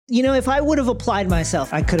if I would have applied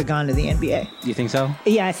myself, I could have gone to the NBA. You think so?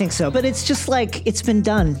 Yeah, I think so. But it's just like, it's been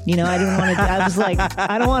done. I didn't want to, I was like,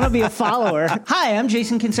 I don't want to be a follower. Hi, I'm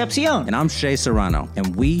Jason Concepcion. And I'm Shea Serrano.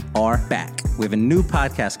 And we are back. We have a new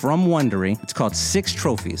podcast from Wondery. It's called Six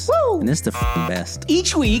Trophies. Woo! And it's the best.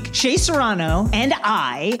 Each week, Shea Serrano and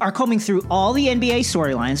I are combing through all the NBA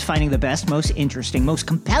storylines, finding the best, most interesting, most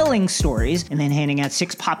compelling stories, and then handing out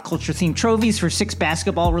 6 pop culture themed trophies for 6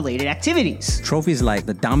 basketball related activities. Trophies like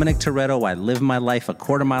the Dominic Toretto I Live My Life a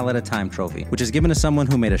Quarter Mile at a Time trophy, which is given to someone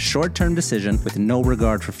who made a short-term decision with no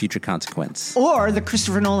regard for future consequence. Or the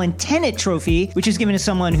Christopher Nolan Tenet trophy, which is given to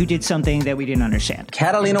someone who did something that we didn't understand.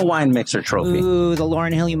 Catalina Wine Mixer trophy. Ooh, the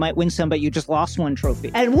Lauryn Hill, you might win some, but you just lost one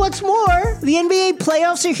trophy. And what's more, the NBA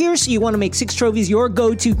playoffs are here, so you want to make Six Trophies your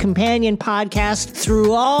go-to companion podcast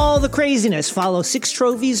through all the craziness. Follow Six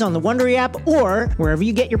Trophies on the Wondery app or wherever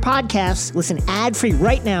you get your podcasts. Listen ad-free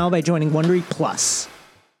right now by joining Wondery Plus.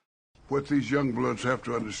 What these young bloods have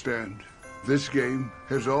to understand, this game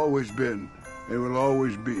has always been and will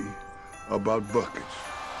always be about buckets.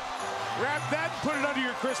 Wrap that and put it under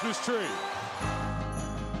your Christmas tree.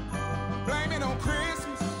 Blame it on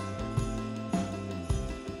Christmas.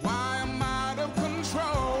 Why I'm out of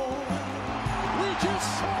control. We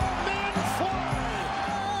just saw men fly.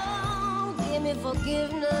 Oh, give me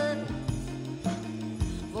forgiveness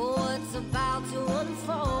for what's about to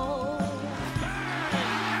unfold.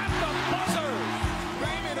 Bang! And the buzzer.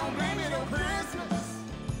 Blame it on Christmas.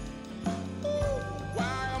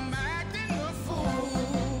 Why I'm acting a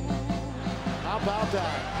fool. How about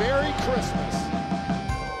that? Merry Christmas.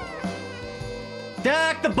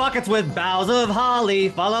 Deck the buckets with boughs of holly,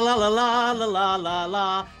 fa la la la la la la la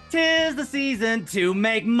la. 'Tis the season to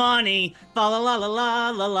make money, fa la la la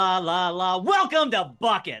la la la la la. Welcome to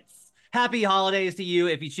Buckets. Happy holidays to you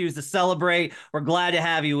if you choose to celebrate. We're glad to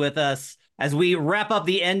have you with us as we wrap up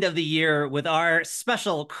the end of the year with our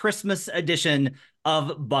special Christmas edition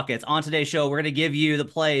of Buckets. On today's show, we're going to give you the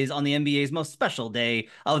plays on the NBA's most special day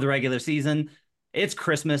of the regular season. It's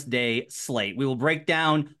Christmas Day slate. We will break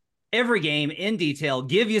down every game in detail,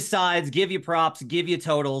 give you sides, give you props, give you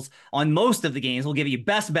totals on most of the games. We'll give you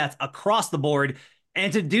best bets across the board.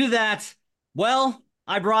 And to do that, well,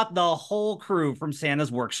 I brought the whole crew from Santa's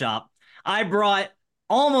Workshop. I brought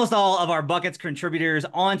almost all of our Buckets contributors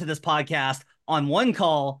onto this podcast on one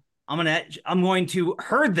call. I'm going to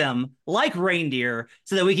herd them like reindeer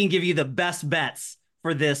so that we can give you the best bets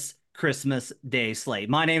for this Christmas Day slate.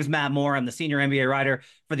 My name's Matt Moore. I'm the senior NBA writer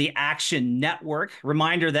for the Action Network.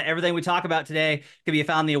 Reminder that everything we talk about today can be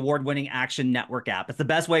found in the award-winning Action Network app. It's the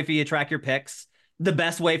best way for you to track your picks, the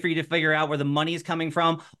best way for you to figure out where the money is coming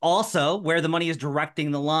from, also where the money is directing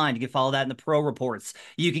the line. You can follow that in the pro reports.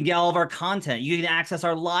 You can get all of our content. You can access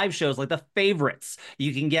our live shows like The Favorites.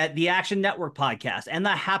 You can get the Action Network podcast and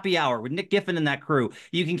the Happy Hour with Nick Giffen and that crew.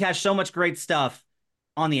 You can catch so much great stuff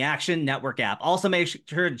on the Action Network app. Also, make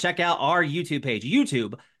sure to check out our YouTube page,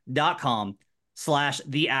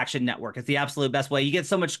 youtube.com/The Action Network. It's the absolute best way. You get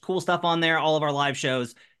so much cool stuff on there, all of our live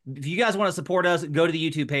shows. If you guys want to support us, go to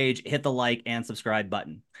the YouTube page, hit the like and subscribe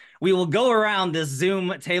button. We will go around this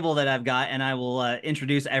Zoom table that I've got, and I will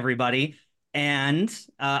introduce everybody. And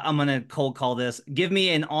I'm going to cold call this. Give me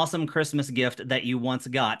an awesome Christmas gift that you once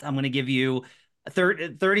got. I'm going to give you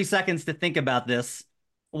 30 seconds to think about this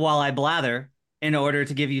while I blather, in order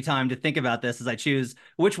to give you time to think about this as I choose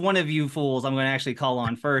which one of you fools I'm going to actually call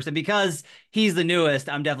on first. And because he's the newest,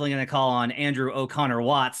 I'm definitely going to call on Andrew O'Connor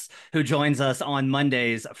Watts, who joins us on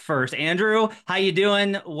Mondays first. Andrew, how you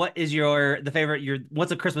doing? What is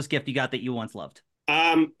what's a Christmas gift you got that you once loved?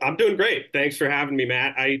 I'm doing great. Thanks for having me,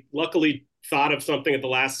 Matt. I luckily thought of something at the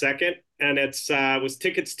last second, and was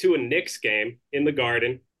tickets to a Knicks game in the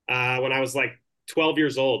Garden when I was like 12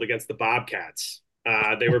 years old against the Bobcats.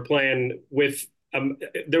 They were playing with,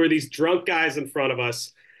 there were these drunk guys in front of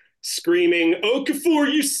us screaming,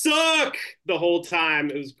 "Okafor, you suck!" the whole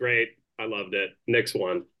time. It was great. I loved it. Knicks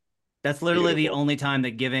won. That's literally the only time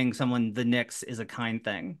that giving someone the Knicks is a kind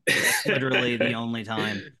thing. That's literally the only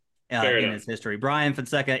time in its history. Brian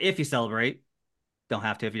Fonseca, if you celebrate, don't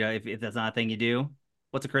have to if that's not a thing you do.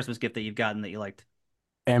 What's a Christmas gift that you've gotten that you liked?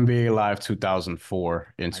 NBA Live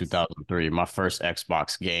 2004 in 2003, my first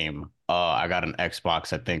Xbox game. I got an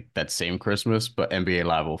Xbox, I think, that same Christmas, but NBA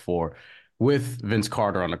Live 04 with Vince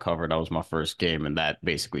Carter on the cover. That was my first game, and that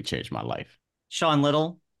basically changed my life. Sean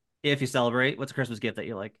Little, if you celebrate, what's a Christmas gift that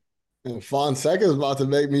you like? And Fonseca's about to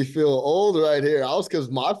make me feel old right here.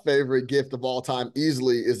 Because my favorite gift of all time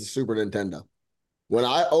easily is the Super Nintendo. When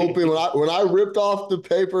I ripped off the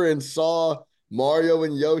paper and saw Mario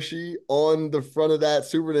and Yoshi on the front of that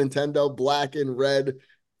Super Nintendo, black and red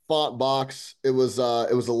font box. It was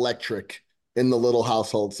electric in the little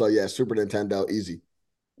household. So yeah, Super Nintendo, easy.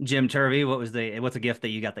 Jim Turvey, what's a gift that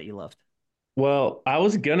you got that you loved? Well, I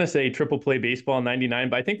was gonna say triple play baseball in '99,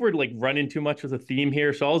 but I think we're like running too much with a theme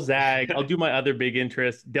here, so I'll zag. I'll do my other big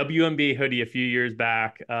interest. WNBA hoodie a few years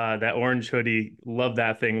back. That orange hoodie, love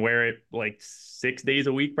that thing. Wear it like 6 days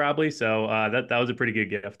a week probably. So that was a pretty good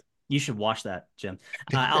gift. You should watch that, Jim.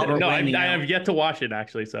 Albert No, Wynn, I have yet to watch it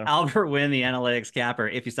actually. So Albert Wynn, the analytics capper.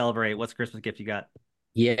 If you celebrate, what's the Christmas gift you got?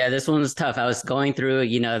 Yeah, this one was tough. I was going through,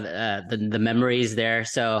 the memories there.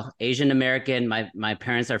 So Asian American, my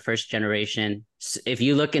parents are first generation. If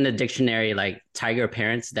you look in the dictionary, like tiger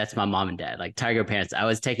parents, that's my mom and dad. Like tiger parents. I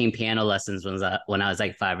was taking piano lessons when I was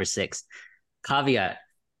like 5 or 6. Caveat: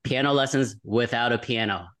 piano lessons without a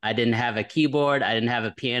piano. I didn't have a keyboard. I didn't have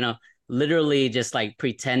a piano. Literally just like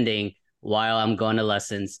pretending while I'm going to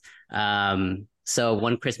lessons. So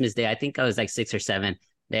one Christmas day, I think I was like 6 or 7.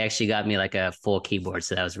 They actually got me like a full keyboard,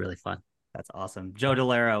 so that was really fun. That's awesome. Joe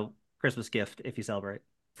DeLaro, Christmas gift if you celebrate.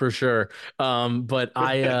 For sure. But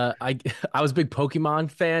I was a big Pokemon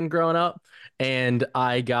fan growing up, and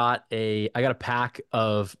I got a pack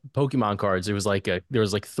of Pokemon cards. There was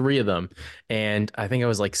like 3 of them, and I think I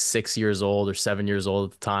was like 6 years old or 7 years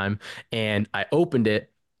old at the time, and I opened it.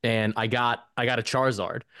 And I got a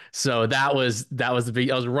Charizard. So that was the big.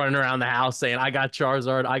 I was running around the house saying, I got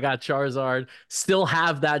Charizard. Still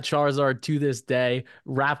have that Charizard to this day,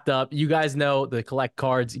 wrapped up. You guys know the collect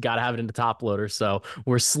cards, you got to have it in the top loader. So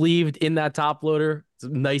we're sleeved in that top loader. It's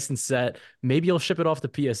nice and set. Maybe you'll ship it off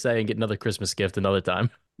to PSA and get another Christmas gift another time.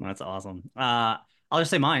 That's awesome. I'll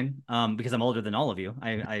just say mine, because I'm older than all of you.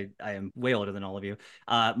 I am way older than all of you.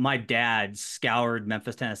 My dad scoured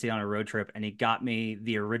Memphis, Tennessee on a road trip, and he got me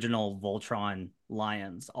the original Voltron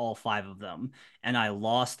Lions, all 5 of them. And I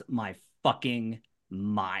lost my fucking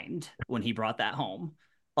mind when he brought that home,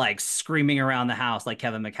 like screaming around the house like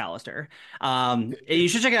Kevin McAllister. You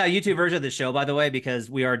should check out a YouTube version of the show, by the way, because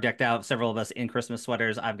we are decked out, several of us in Christmas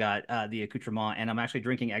sweaters. I've got the accoutrement, and I'm actually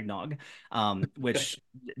drinking eggnog, which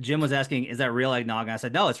Jim was asking, is that real eggnog? And I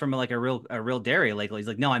said, no, it's from like a real dairy lately. He's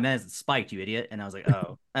like, no, I meant it's spiked, you idiot. And I was like,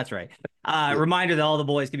 oh, that's right. Reminder that all the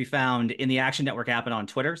boys can be found in the Action Network app and on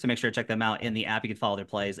Twitter. So make sure to check them out in the app. You can follow their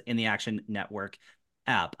plays in the Action Network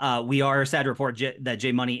app. We are sad to report that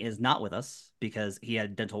Jay Money is not with us because he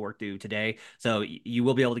had dental work due today. So you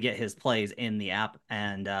will be able to get his plays in the app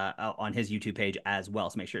and on his YouTube page as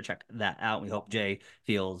well. So make sure to check that out. We hope Jay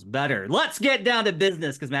feels better. Let's get down to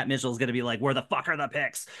business because Matt Mitchell is going to be like, where the fuck are the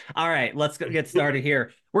picks? All right, let's get started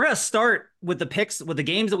here. We're going to start with the picks, with the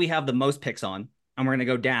games that we have the most picks on. And we're going to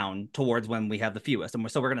go down towards when we have the fewest.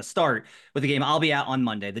 And so we're going to start with the game I'll be at on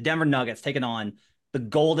Monday. The Denver Nuggets taking on the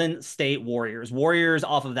Golden State Warriors. Warriors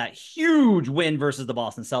off of that huge win versus the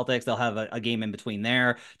Boston Celtics. They'll have a game in between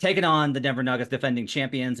there. Taking on the Denver Nuggets, defending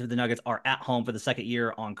champions. The Nuggets are at home for the second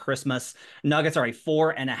year on Christmas. Nuggets are a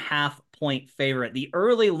 4.5-point favorite. The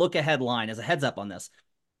early look-ahead line, as a heads up on this,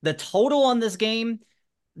 the total on this game,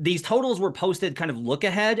 these totals were posted kind of look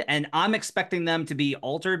ahead, and I'm expecting them to be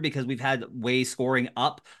altered because we've had way scoring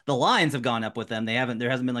up. The lines have gone up with them. There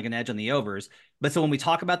hasn't been like an edge on the overs. But so when we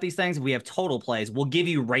talk about these things, we have total plays. We'll give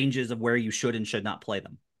you ranges of where you should and should not play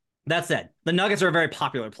them. That said, the Nuggets are a very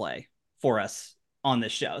popular play for us on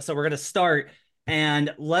this show. So we're going to start,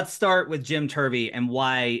 and let's start with Jim Turvey and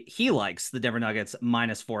why he likes the Denver Nuggets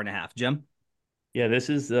 -4.5. Jim? Yeah, this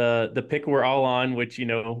is the pick we're all on, which, we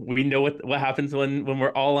know what happens when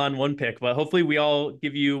we're all on one pick, but hopefully we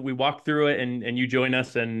walk through it and you join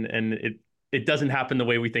us and it doesn't happen the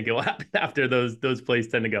way we think it will happen after those plays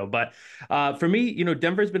tend to go. But for me,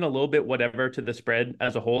 Denver's been a little bit whatever to the spread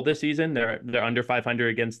as a whole this season. They're under 500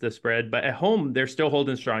 against the spread, but at home, they're still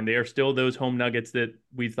holding strong. They are still those home Nuggets that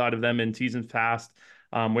we've thought of them in seasons past,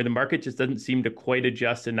 where the market just doesn't seem to quite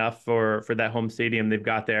adjust enough for that home stadium they've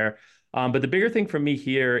got there. But the bigger thing for me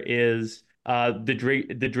here is the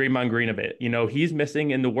Draymond Green of it. He's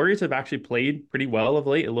missing, and the Warriors have actually played pretty well of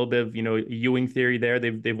late. A little bit of Ewing theory there.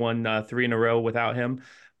 They've won 3 in a row without him.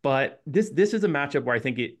 But this is a matchup where I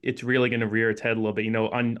think it's really going to rear its head a little bit.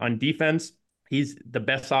 On defense, he's the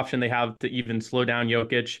best option they have to even slow down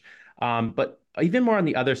Jokic. But even more on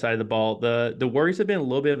the other side of the ball, the Warriors have been a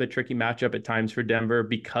little bit of a tricky matchup at times for Denver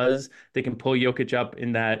because they can pull Jokic up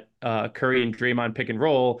in that Curry and Draymond pick and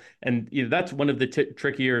roll, and that's one of the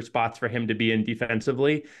trickier spots for him to be in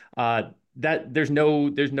defensively. That there's no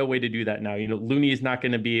way to do that now. Looney is not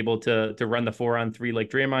going to be able to run the 4-on-3 like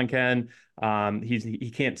Draymond can.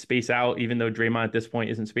 He can't space out, even though Draymond at this point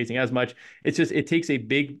isn't spacing as much. It's just it takes a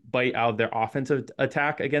big bite out of their offensive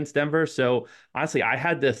attack against Denver. So honestly, I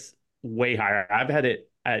had this way higher. I've had it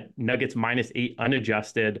at Nuggets -8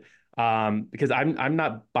 unadjusted. Because I'm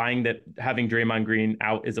not buying that having Draymond Green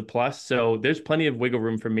out is a plus. So there's plenty of wiggle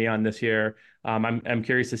room for me on this here. I'm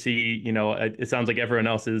curious to see, it sounds like everyone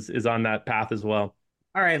else is on that path as well.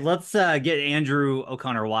 All right, let's get Andrew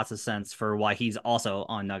O'Connor Watts' sense for why he's also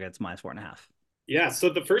on Nuggets -4.5. Yeah, so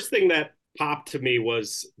the first thing that popped to me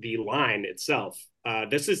was the line itself.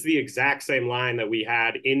 This is the exact same line that we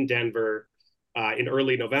had in Denver in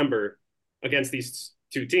early November against these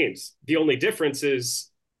two teams. The only difference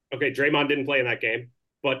is, okay, Draymond didn't play in that game,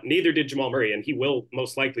 but neither did Jamal Murray, and he will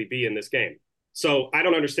most likely be in this game. So I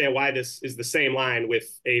don't understand why this is the same line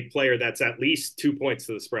with a player that's at least 2 points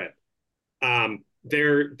to the spread.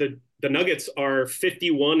 The Nuggets are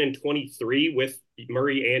 51-23 with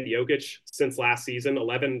Murray and Jokic since last season,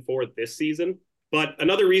 11 for this season. But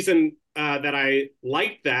another reason that I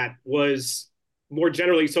liked that was more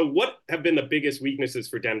generally, so what have been the biggest weaknesses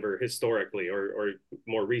for Denver historically or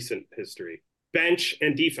more recent history? Bench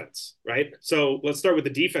and defense, right? So let's start with the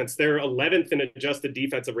defense. They're 11th in adjusted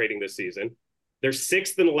defensive rating this season. They're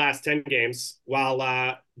 6th in the last 10 games, while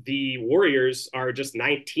the Warriors are just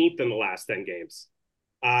 19th in the last 10 games.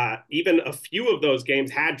 Even a few of those games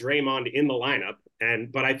had Draymond in the lineup,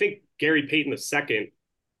 but I think Gary Payton II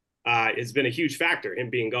has been a huge factor, him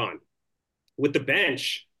being gone. With the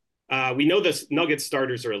bench, we know the Nuggets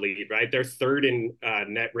starters are elite, right? They're 3rd in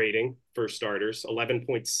net rating for starters,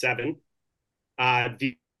 11.7.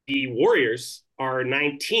 The Warriors are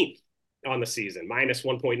 19th on the season,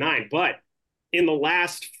 -1.9. But in the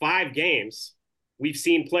last 5 games, we've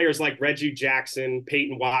seen players like Reggie Jackson,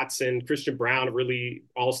 Peyton Watson, Christian Brown have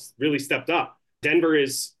really stepped up. Denver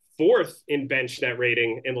is 4th in bench net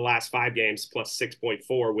rating in the last 5 games,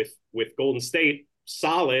 +6.4, with Golden State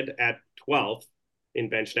solid at 12th in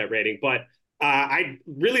bench net rating. But I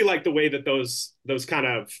really like the way that those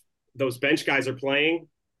bench guys are playing.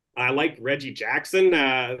 I like Reggie Jackson,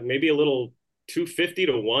 maybe a little 250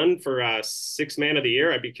 to 1 for 6th man of the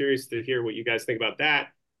year. I'd be curious to hear what you guys think about that.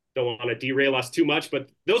 Don't want to derail us too much, but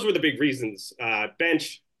those were the big reasons.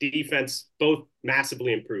 Bench, defense, both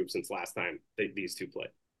massively improved since last time these two played.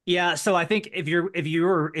 Yeah, so I think if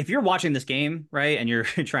you're watching this game, right, and you're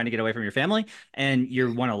trying to get away from your family and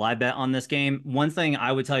you want to live bet on this game, one thing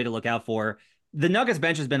I would tell you to look out for, the Nuggets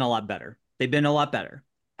bench has been a lot better. They've been a lot better.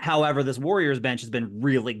 However, this Warriors bench has been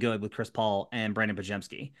really good with Chris Paul and Brandon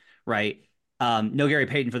Podziemski, right? No Gary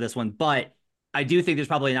Payton for this one, but I do think there's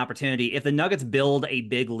probably an opportunity. If the Nuggets build a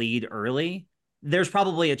big lead early, there's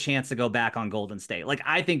probably a chance to go back on Golden State. Like,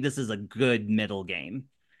 I think this is a good middle game.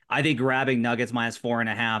 I think grabbing Nuggets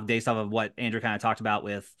 -4.5 based off of what Andrew kind of talked about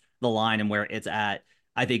with the line and where it's at,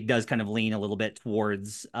 I think does kind of lean a little bit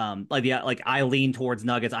towards I lean towards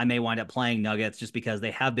Nuggets. I may wind up playing Nuggets just because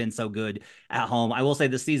they have been so good at home. I will say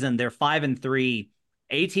this season they're 5-3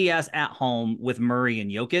 ATS at home with Murray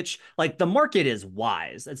and Jokic. Like, the market is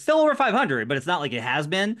wise. It's still over 500, but it's not like it has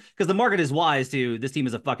been, because the market is wise to this team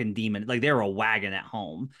is a fucking demon. Like, they're a wagon at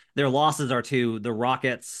home. Their losses are to the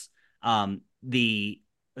Rockets, the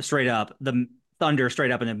Thunder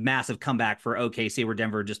straight up in a massive comeback for OKC where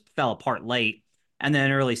Denver just fell apart late. And then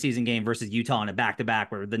an early season game versus Utah in a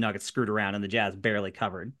back-to-back where the Nuggets screwed around and the Jazz barely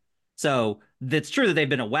covered. So it's true that they've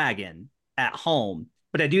been a wagon at home,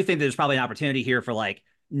 but I do think there's probably an opportunity here for like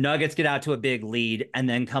Nuggets get out to a big lead and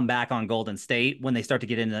then come back on Golden State when they start to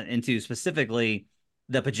get into specifically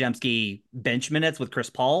the Podziemski bench minutes with Chris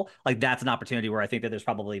Paul. Like, that's an opportunity where I think that there's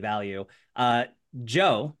probably value.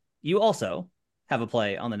 Joe, you also have a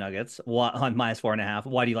play on the Nuggets on -4.5.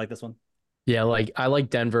 Why do you like this one? Yeah, I like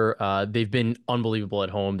Denver. They've been unbelievable at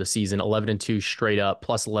home this season, 11-2 straight up,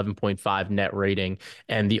 +11.5 net rating,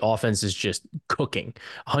 and the offense is just cooking.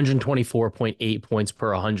 124.8 points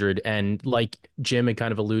per 100, and like Jim had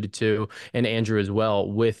kind of alluded to, and Andrew as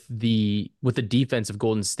well, with the defense of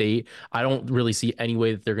Golden State, I don't really see any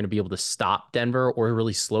way that they're going to be able to stop Denver or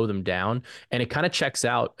really slow them down. And it kind of checks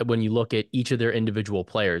out when you look at each of their individual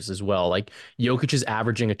players as well. Like, Jokic is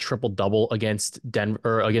averaging a triple-double against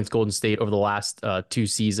Golden State over the last 2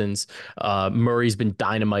 seasons. Murray's been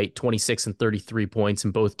dynamite, 26 and 33 points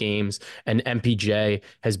in both games, and MPJ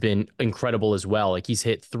has been incredible as well. Like, he's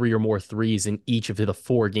hit 3 or more threes in each of the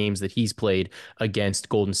 4 games that he's played against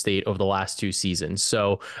Golden State over the last 2 seasons.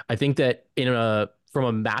 So I think that in a from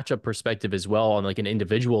a matchup perspective as well, on like an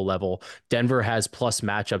individual level, Denver has plus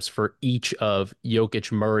matchups for each of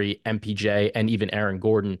Jokic, Murray, MPJ, and even Aaron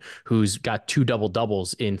Gordon, who's got 2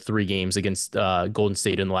 double-doubles in 3 games against Golden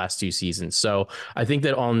State in the last 2 seasons. So I think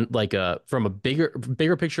that on like from a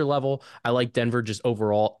bigger picture level, I like Denver just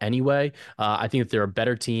overall anyway. I think that they're a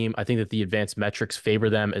better team. I think that the advanced metrics favor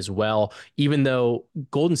them as well, even though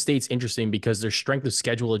Golden State's interesting because their strength of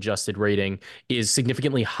schedule adjusted rating is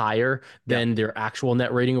significantly higher than their actual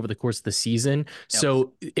net rating over the course of the season.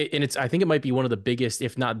 So, I think it might be one of the biggest,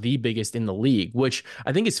 if not the biggest in the league, which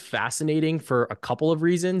I think is fascinating for a couple of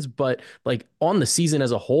reasons, but like on the season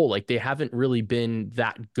as a whole, like they haven't really been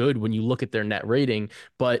that good when you look at their net rating,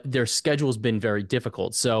 but their schedule's been very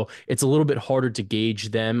difficult. So it's a little bit harder to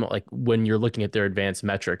gauge them like when you're looking at their advanced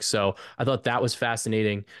metrics. So I thought that was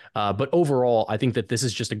fascinating. But overall, I think that this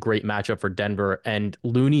is just a great matchup for Denver, and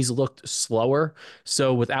Looney's looked slower.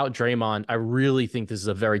 So without Draymond, I really think this is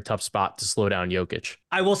a very tough spot to slow down Jokic.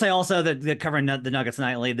 I will say also that covering the Nuggets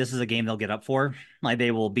nightly, this is a game they'll get up for. Like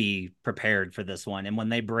they will be prepared for this one. And when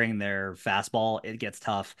they bring their fastball, it gets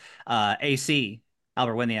tough. AC,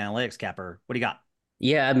 Albert Win, the analytics capper. What do you got?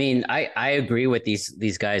 Yeah, I mean, I agree with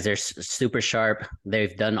these guys. They're super sharp.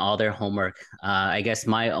 They've done all their homework. I guess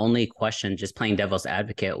my only question, just playing devil's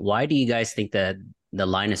advocate, why do you guys think that the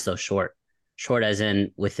line is so short? Short as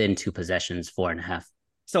in within 2 possessions, 4.5.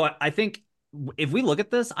 So I think if we look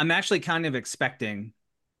at this, I'm actually kind of expecting.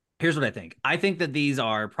 Here's what I think. I think that these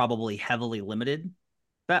are probably heavily limited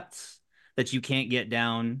bets that you can't get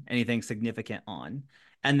down anything significant on.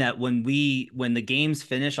 And that when the games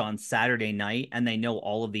finish on Saturday night and they know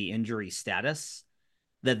all of the injury status,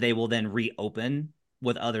 that they will then reopen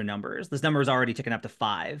with other numbers. This number is already ticking up to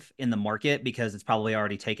 5 in the market because it's probably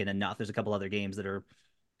already taken enough. There's a couple other games that are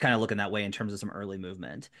kind of looking that way in terms of some early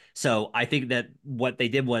movement. So I think that what they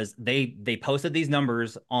did was they posted these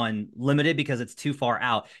numbers on limited because it's too far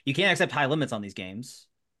out. You can't accept high limits on these games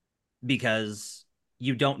because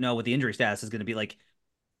you don't know what the injury status is going to be. Like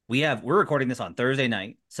we're recording this on Thursday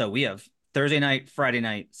night. So we have Thursday night, Friday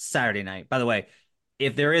night, Saturday night. By the way,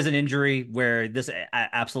 if there is an injury where this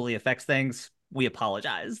absolutely affects things, we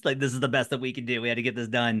apologize. Like this is the best that we can do. We had to get this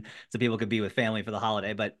done so people could be with family for the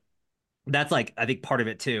holiday, but that's like, I think part of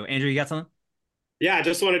it too. Andrew, you got something? Yeah, I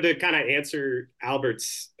just wanted to kind of answer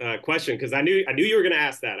Albert's question because I knew you were going to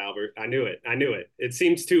ask that, Albert. I knew it. It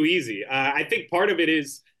seems too easy. I think part of it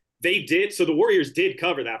is so the Warriors did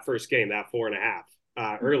cover that first game, that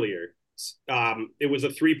 4.5 earlier. It was a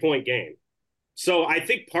 3-point game. So I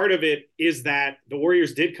think part of it is that the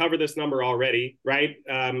Warriors did cover this number already, right?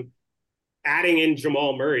 Adding in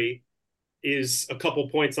Jamal Murray is a couple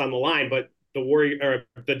points on the line, but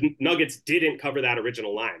the Nuggets didn't cover that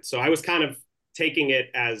original line. So I was kind of taking it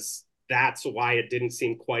as that's why it didn't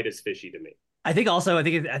seem quite as fishy to me. I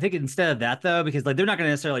think instead of that though, because like they're not going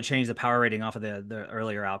to necessarily change the power rating off of the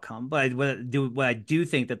earlier outcome, but what I do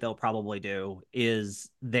think that they'll probably do is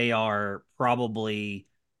they are probably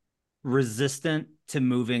resistant to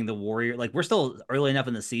moving the Warrior. Like we're still early enough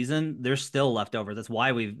in the season. There's still leftovers. That's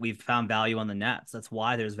why we've found value on the Nets. That's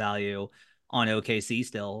why there's value on OKC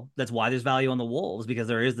still. That's why there's value on the Wolves, because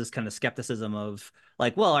there is this kind of skepticism of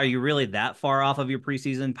like, well, are you really that far off of your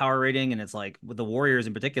preseason power rating? And it's like with the Warriors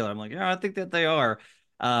in particular, I'm like, yeah, I think that they are.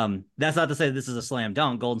 That's not to say this is a slam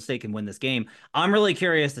dunk. Golden State can win this game. I'm really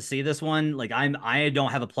curious to see this one. Like I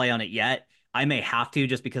don't have a play on it yet. I may have to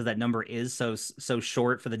just because that number is so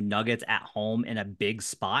short for the Nuggets at home in a big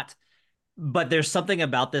spot. But there's something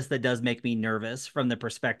about this that does make me nervous from the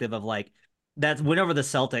perspective of like, that win over the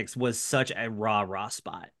Celtics was such a rah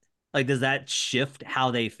spot. Like, does that shift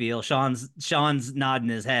how they feel? Sean's nodding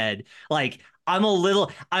his head. Like,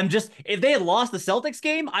 if they had lost the Celtics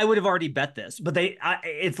game, I would have already bet this. But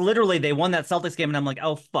it's literally, they won that Celtics game, and I'm like,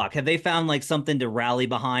 oh, fuck. Have they found, like, something to rally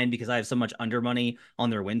behind because I have so much under money on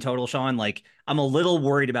their win total, Sean? Like, I'm a little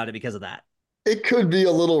worried about it because of that. It could be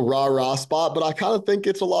a little rah spot, but I kind of think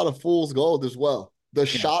it's a lot of fool's gold as well. The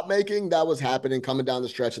shot making that was happening coming down the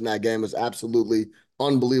stretch in that game was absolutely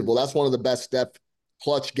unbelievable. That's one of the best Steph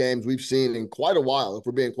clutch games we've seen in quite a while, if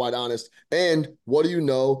we're being quite honest. And what do you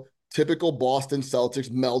know? Typical Boston Celtics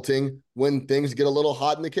melting when things get a little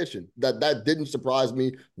hot in the kitchen. That didn't surprise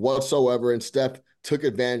me whatsoever, and Steph took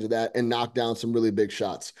advantage of that and knocked down some really big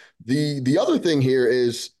shots. The other thing here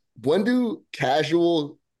is, when do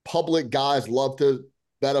casual public guys love to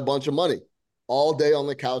bet a bunch of money? All day on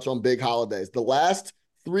the couch on big holidays. The last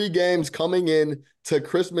 3 games coming in to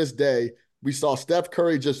Christmas Day, we saw Steph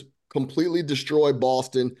Curry just completely destroy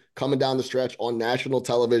Boston coming down the stretch on national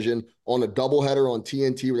television on a doubleheader on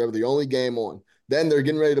TNT, whatever the only game on. Then they're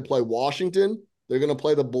getting ready to play Washington. They're going to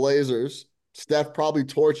play the Blazers. Steph probably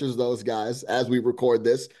torches those guys as we record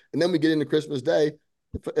this. And then we get into Christmas Day.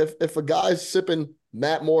 If a guy's sipping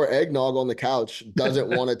Matt Moore eggnog on the couch, doesn't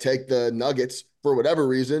want to take the Nuggets for whatever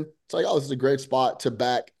reason, it's like, oh, this is a great spot to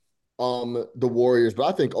back the Warriors. But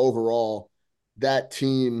I think overall, that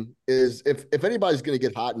team is, if anybody's going to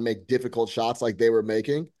get hot and make difficult shots like they were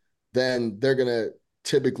making, then they're going to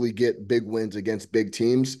typically get big wins against big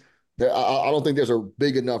teams. I don't think there's a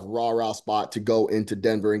big enough rah-rah spot to go into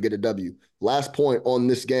Denver and get a W. Last point on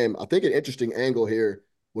this game, I think an interesting angle here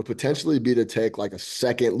would potentially be to take like a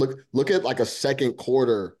second look at like a second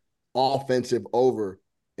quarter offensive over.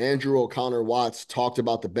 Andrew O'Connor-Watts talked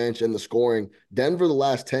about the bench and the scoring. Denver, the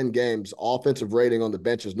last 10 games, offensive rating on the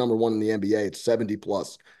bench is number 1 in the NBA. It's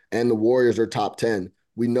 70+, and the Warriors are top 10.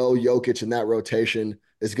 We know Jokic in that rotation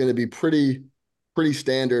is going to be pretty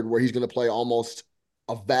standard, where he's going to play almost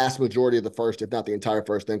a vast majority of the first, if not the entire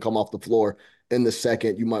first, then come off the floor in the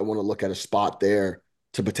second. You might want to look at a spot there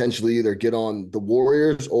to potentially either get on the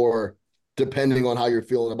Warriors or, depending on how you're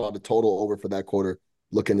feeling about the total over for that quarter,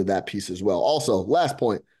 look into that piece as well. Also, last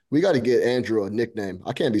point, we got to get Andrew a nickname.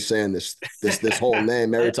 I can't be saying this whole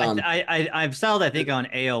name every time. I've settled, I think, on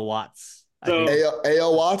A.O. Watts. So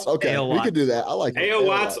A.O. Watts? Okay, A.O. we could do that. I like it. A.O.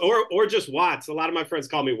 Watts or just Watts. A lot of my friends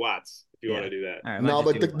call me Watts, if you want to do that. Right, no,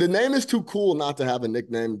 but the name is too cool not to have a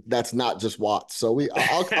nickname that's not just Watts. So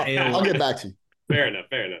I'll get back to you. Fair enough.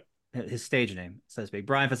 His stage name, so to speak.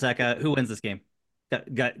 Brian Fonseca, who wins this game?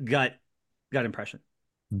 Gut impression.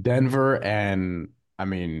 Denver, and I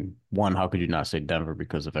mean, one, how could you not say Denver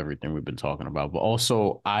because of everything we've been talking about? But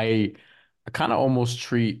also, I kind of almost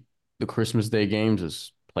treat the Christmas Day games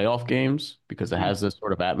as playoff games because it has this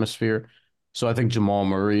sort of atmosphere. So I think Jamal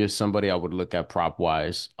Murray is somebody I would look at prop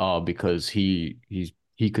wise, because he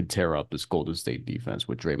could tear up this Golden State defense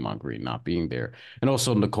with Draymond Green not being there. And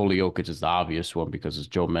also Nikola Jokic is the obvious one because, as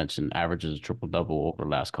Joe mentioned, averages a triple-double over the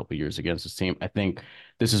last couple of years against this team. I think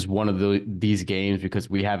this is one of these games, because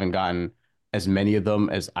we haven't gotten as many of them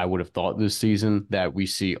as I would have thought this season, that we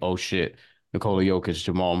see, oh shit, Nikola Jokic,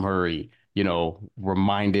 Jamal Murray,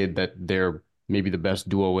 reminded that they're maybe the best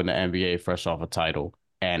duo in the NBA fresh off a title.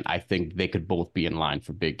 And I think they could both be in line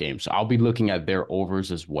for big games. So I'll be looking at their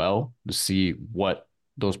overs as well to see what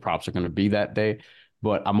those props are going to be that day.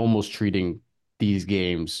 But I'm almost treating these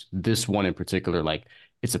games, this one in particular, like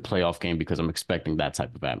it's a playoff game because I'm expecting that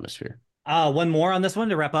type of atmosphere. One more on this one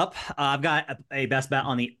to wrap up. I've got a best bet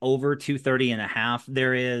on the over 230.5.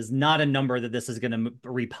 There is not a number that this is going to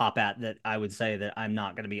repop at that I would say that I'm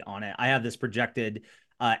not going to be on it. I have this projected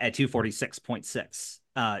at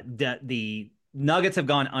 246.6. The Nuggets have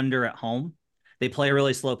gone under at home. They play a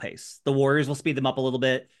really slow pace. The Warriors will speed them up a little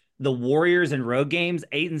bit. The Warriors in road games,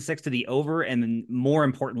 8-6 to the over. And then more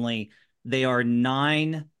importantly, they are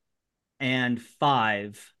 9-5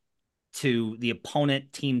 to the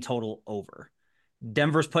opponent team total over.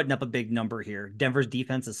 Denver's putting up a big number here. Denver's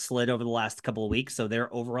defense has slid over the last couple of weeks, so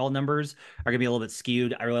their overall numbers are going to be a little bit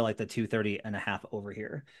skewed. I really like the 230.5 over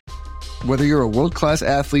here. Whether you're a world-class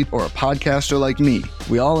athlete or a podcaster like me,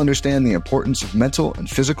 we all understand the importance of mental and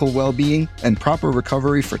physical well-being and proper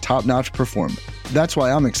recovery for top-notch performance. That's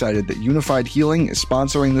why I'm excited that Unified Healing is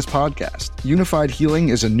sponsoring this podcast. Unified Healing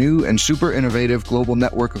is a new and super innovative global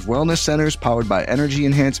network of wellness centers powered by Energy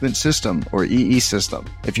Enhancement System, or EE System.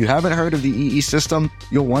 If you haven't heard of the EE System,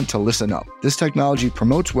 you'll want to listen up. This technology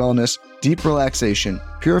promotes wellness, deep relaxation,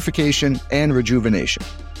 purification, and rejuvenation.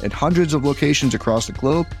 At hundreds of locations across the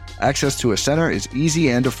globe, access to a center is easy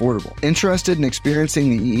and affordable. Interested in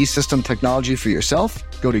experiencing the EE System technology for yourself?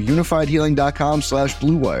 Go to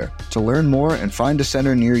unifiedhealing.com/bluewire to learn more and find a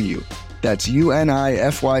center near you. That's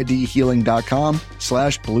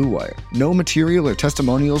unifydhealing.com/bluewire. No material or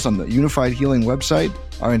testimonials on the Unified Healing website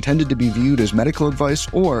are intended to be viewed as medical advice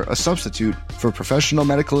or a substitute for professional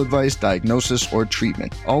medical advice, diagnosis, or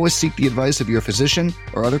treatment. Always seek the advice of your physician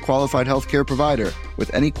or other qualified healthcare provider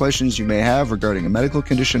with any questions you may have regarding a medical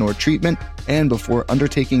condition or treatment and before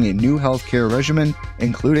undertaking a new healthcare regimen,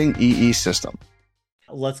 including EE System.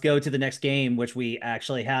 Let's go to the next game, which we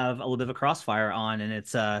actually have a little bit of a crossfire on, and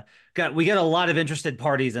it's we got a lot of interested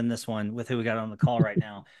parties in this one with who we got on the call right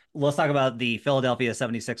now. Let's talk about the Philadelphia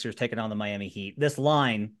 76ers taking on the Miami Heat. This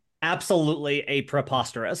line, absolutely a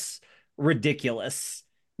preposterous, ridiculous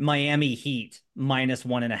Miami Heat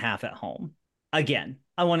 -1.5 at home. Again,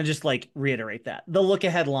 I want to just reiterate that. The look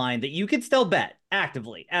ahead line that you could still bet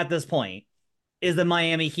actively at this point is the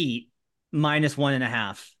Miami Heat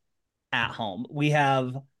 -1.5 at home. We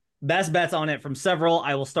have best bets on it from several.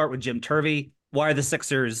 I will start with Jim Turvey. Why are the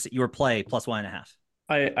Sixers your play +1.5?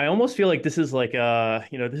 I almost feel like this is like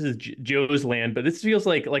this is Joe's land, but this feels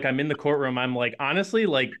like I'm in the courtroom. I'm like, honestly,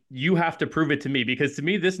 like you have to prove it to me, because to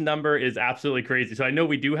me this number is absolutely crazy. So I know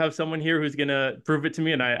we do have someone here who's gonna prove it to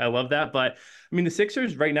me, and I love that. But I mean, the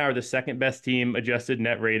Sixers right now are the second best team adjusted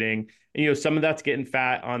net rating, and some of that's getting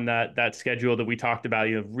fat on that schedule that we talked about.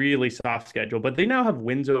 Really soft schedule, but they now have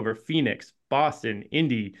wins over Phoenix, Boston,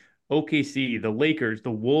 Indy, OKC, the Lakers,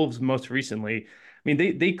 the Wolves most recently. I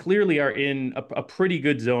mean, they clearly are in a pretty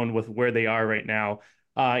good zone with where they are right now.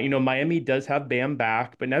 Miami does have Bam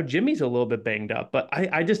back, but now Jimmy's a little bit banged up. But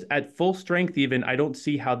I just, at full strength even, I don't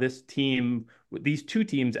see how this team, these two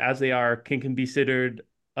teams as they are, can be considered,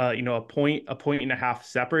 a point and a half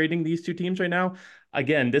separating these two teams right now.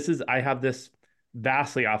 Again, I have this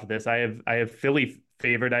vastly off of this. I have Philly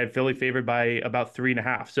favored. I have Philly favored by about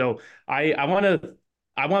 3.5. So I want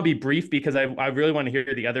to be brief, because I really want to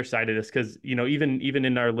hear the other side of this, because even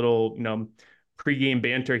in our little pregame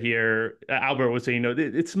banter here, Albert was saying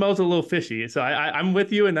it smells a little fishy. So I'm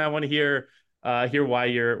with you, and I want to hear why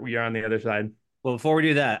you're on the other side. Well, before we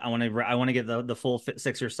do that, I want to get the full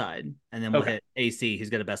Sixers side, and then we'll hit AC, who's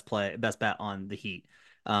got a best bet on the Heat.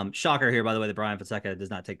 Shocker here, by the way, that Brian Fonseca does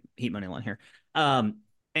not take Heat money line here.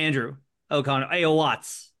 Andrew O'Connor, Ayo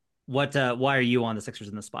Watts, why are you on the Sixers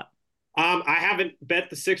in this spot? I haven't bet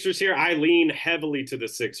the Sixers here. I lean heavily to the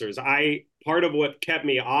Sixers. Part of what kept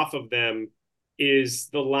me off of them is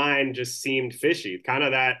the line just seemed fishy. Kind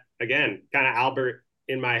of that, again, kind of Albert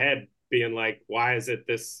in my head being like, why is it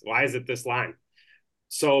this line?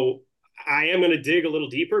 So I am going to dig a little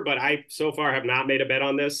deeper, but I so far have not made a bet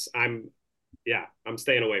on this. I'm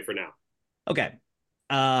staying away for now. Okay.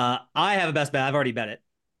 I have a best bet. I've already bet it.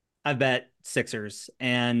 I've bet Sixers,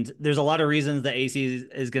 and there's a lot of reasons that AC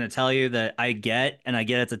is going to tell you that I get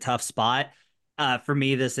it's a tough spot. For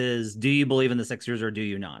me, this is, do you believe in the Sixers or do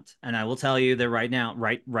you not? And I will tell you that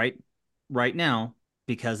right now,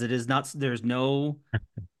 because it is not, there's no,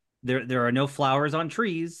 there are no flowers on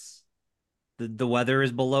trees. The weather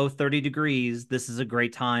is below 30 degrees. This is a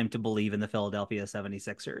great time to believe in the Philadelphia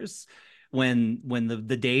 76ers. When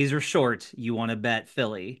the days are short, you want to bet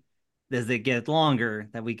Philly. As they get longer,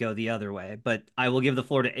 that we go the other way. But I will give the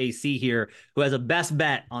floor to AC here, who has a best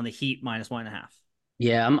bet on the Heat -1.5.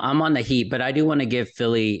 Yeah, I'm on the Heat, but I do want to give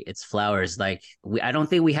Philly its flowers. Like, I don't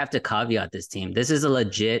think we have to caveat this team. This is a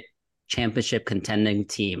legit championship contending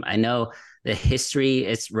team. I know the history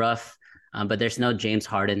is rough, but there's no James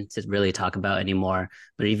Harden to really talk about anymore.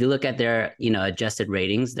 But if you look at their, adjusted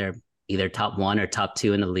ratings, they're either top 1 or top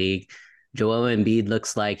 2 in the league. Joel Embiid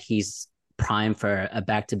looks like he's prime for a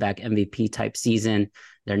back-to-back MVP type season.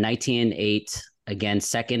 They're 19-8, again,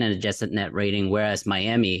 second in adjusted net rating, whereas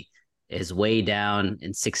Miami is way down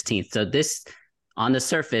in 16th. So this, on the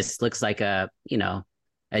surface, looks like a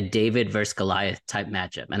David versus Goliath type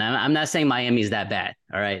matchup. And I'm not saying Miami's that bad.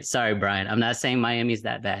 All right. Sorry, Brian. I'm not saying Miami's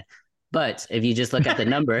that bad. But if you just look at the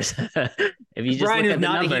numbers, Brian is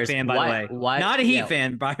not a Heat fan, by the way. Why, not a Heat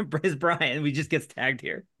fan. Brian. We just gets tagged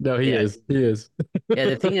here. No, he is. He is. Yeah,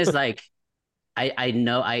 the thing is, like, I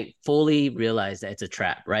know, I fully realize that it's a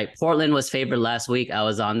trap, right? Portland was favored last week. I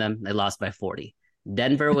was on them. They lost by 40.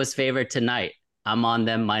 Denver was favored tonight. I'm on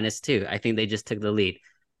them -2. I think they just took the lead.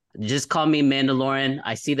 Just call me Mandalorian.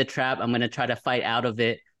 I see the trap. I'm going to try to fight out of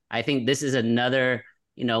it. I think this is another,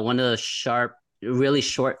 one of those really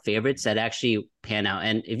short favorites that actually pan out.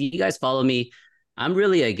 And if you guys follow me, I'm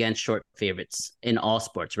really against short favorites in all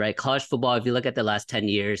sports, right? College football, if you look at the last 10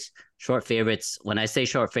 years, short favorites, when I say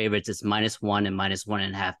short favorites, it's -1 and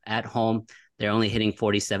 -1.5. At home, they're only hitting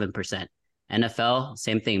 47%. NFL,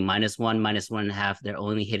 same thing, -1, -1.5. They're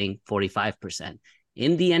only hitting 45%.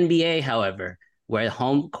 In the NBA, however, where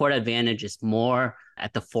home court advantage is more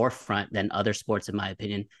at the forefront than other sports, in my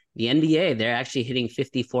opinion, the NBA, they're actually hitting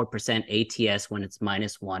 54% ATS when it's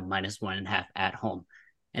 -1, -1.5 at home.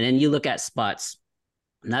 And then you look at spots.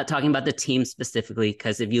 I'm not talking about the team specifically,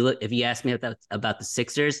 because if you ask me about the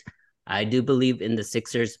Sixers, I do believe in the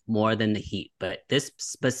Sixers more than the Heat. But this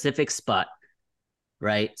specific spot,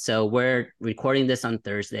 right? So we're recording this on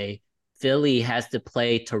Thursday. Philly has to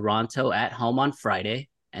play Toronto at home on Friday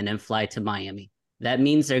and then fly to Miami. That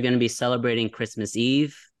means they're going to be celebrating Christmas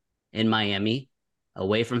Eve in Miami,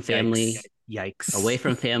 away from family. Yikes. Away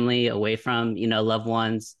from family, away from, loved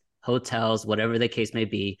ones, hotels, whatever the case may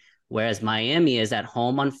be. Whereas Miami is at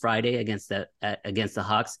home on Friday against the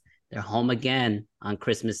Hawks. They're home again on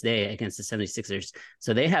Christmas Day against the 76ers.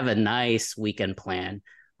 So they have a nice weekend plan,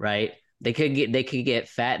 right? They could get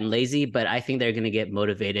fat and lazy, but I think they're going to get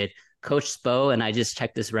motivated. Coach Spo, and I just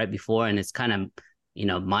checked this right before, and it's kind of,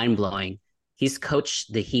 mind-blowing. He's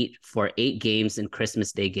coached the Heat for 8 games in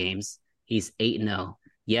Christmas Day games. He's 8-0.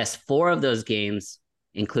 Yes, 4 of those games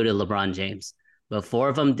included LeBron James, but 4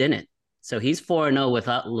 of them didn't. So he's 4-0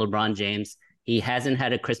 without LeBron James. He hasn't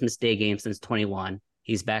had a Christmas Day game since 21.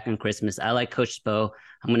 He's back on Christmas. I like Coach Spo.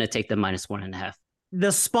 I'm going to take the -1.5.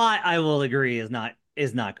 The spot, I will agree, is not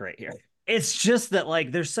great here. It's just that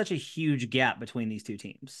like there's such a huge gap between these two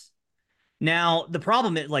teams. Now, the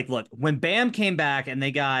problem is, like, look, when Bam came back and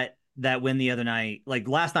they got that win the other night, like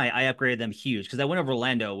last night, I upgraded them huge because that win over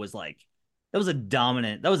Orlando was like, that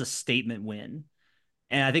was a statement win.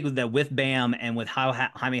 And I think that with Bam and with how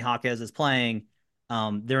Jaime Jaquez is playing,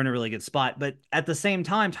 they're in a really good spot. But at the same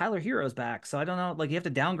time, Tyler Hero's back. So I don't know, like you have to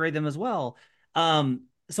downgrade them as well.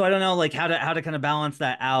 So I don't know like how to kind of balance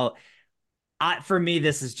that out. For me,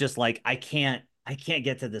 this is just like, I can't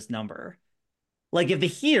get to this number. Like if the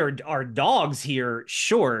Heat are dogs here,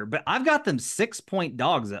 sure, but I've got them 6-point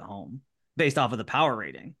dogs at home based off of the power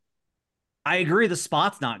rating. I agree the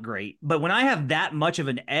spot's not great, but when I have that much of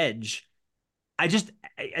an edge, and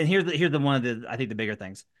here's the one of the, I think the bigger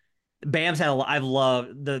things. Bam's had I've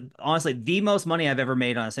loved honestly, the most money I've ever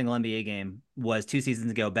made on a single NBA game was 2 seasons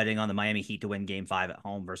ago betting on the Miami Heat to win Game 5 at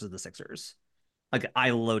home versus the Sixers. Like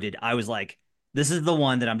I was like, this is the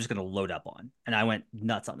one that I'm just going to load up on. And I went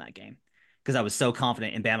nuts on that game because I was so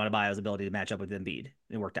confident in Bam Adebayo's ability to match up with Embiid.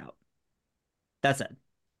 It worked out. That said,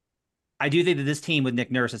 I do think that this team with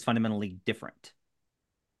Nick Nurse is fundamentally different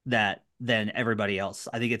than everybody else.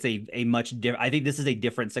 I think it's a much different. I think this is a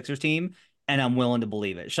different Sixers team, and I'm willing to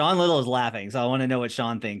believe it. Sean Little is laughing, so I want to know what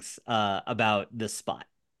Sean thinks about this spot.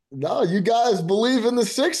 No, you guys believe in the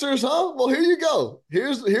Sixers, huh? Well, here you go.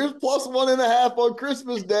 Here's +1.5 on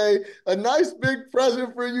Christmas Day. A nice big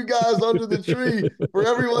present for you guys under the tree for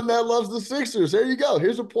everyone that loves the Sixers. There you go.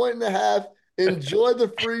 Here's a 1.5. Enjoy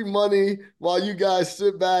the free money while you guys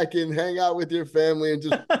sit back and hang out with your family and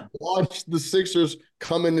just watch the Sixers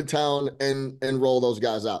come into town and roll those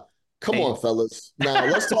guys out. Come on, fellas. Now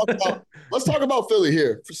let's talk about Philly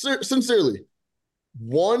here. Sincerely,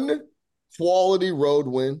 one quality road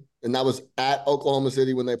win, and that was at Oklahoma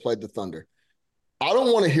City when they played the Thunder. I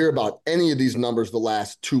don't want to hear about any of these numbers the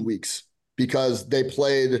last 2 weeks because they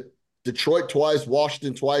played Detroit twice,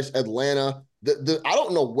 Washington twice, Atlanta. I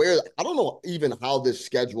don't know even how this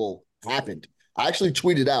schedule happened. I actually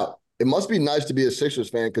tweeted out, it must be nice to be a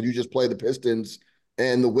Sixers fan because you just play the Pistons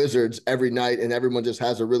and the Wizards every night and everyone just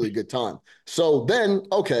has a really good time. So then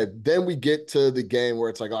we get to the game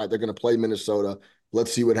where it's like, all right, they're going to play Minnesota.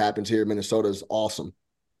 Let's see what happens here. Minnesota is awesome.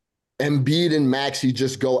 Embiid and Maxey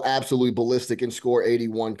just go absolutely ballistic and score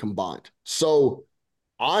 81 combined. So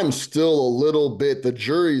I'm still the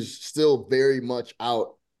jury's still very much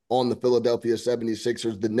out on the Philadelphia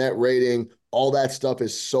 76ers. The net rating, all that stuff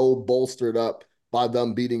is so bolstered up by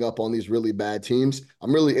them beating up on these really bad teams.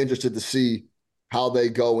 I'm really interested to see how they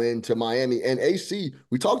go into Miami. And AC,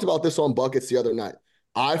 we talked about this on Buckets the other night.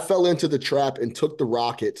 I fell into the trap and took the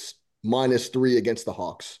Rockets -3 against the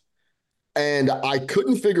Hawks. And I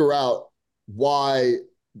couldn't figure out why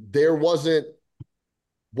the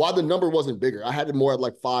number wasn't bigger. I had it more at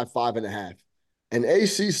like 5.5. And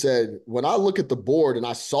AC said, when I look at the board and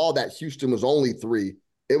I saw that Houston was only 3,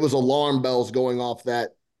 it was alarm bells going off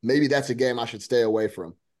that maybe that's a game I should stay away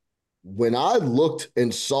from. When I looked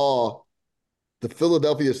and saw the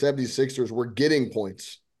Philadelphia 76ers were getting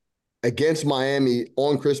points against Miami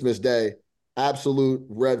on Christmas Day, absolute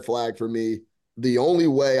red flag for me. The only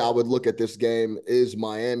way I would look at this game is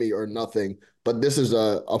Miami or nothing. But this is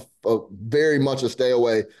a very much a stay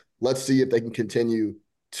away. Let's see if they can continue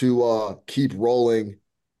to keep rolling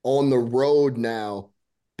on the road now.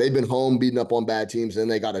 They've been home beating up on bad teams, and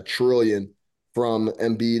they got $1 trillion from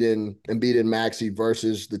Embiid and Maxey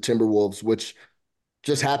versus the Timberwolves, which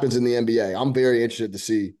just happens in the NBA. I'm very interested to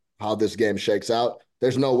see how this game shakes out.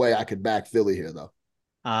 There's no way I could back Philly here, though.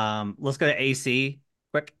 Let's go to AC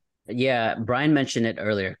quick. Yeah, Brian mentioned it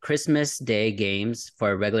earlier. Christmas Day games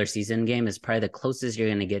for a regular season game is probably the closest you're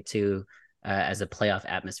going to get to as a playoff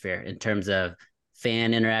atmosphere in terms of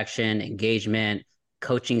fan interaction, engagement,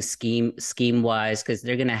 coaching scheme wise, because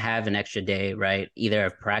they're going to have an extra day, right? Either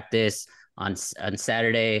of practice on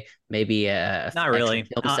Saturday, maybe not really.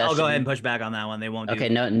 I'll go ahead and push back on that one. They won't. Okay,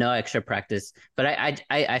 no extra practice, but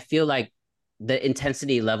I feel like the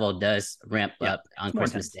intensity level does ramp up on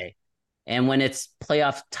Christmas Day. And when it's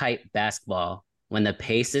playoff type basketball, when the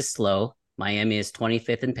pace is slow, Miami is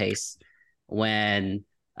 25th in pace. When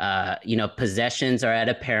possessions are at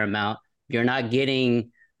a paramount, you're not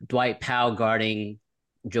getting Dwight Powell guarding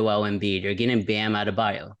Joel Embiid. You're getting Bam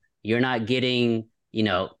Adebayo. You're not getting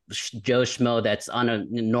Joe Schmo that's on a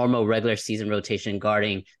normal regular season rotation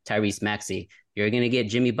guarding Tyrese Maxey. You're going to get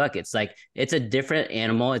Jimmy buckets. Like, it's a different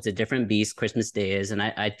animal. It's a different beast. Christmas Day is. And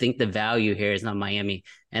I think the value here is not Miami.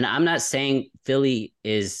 And I'm not saying Philly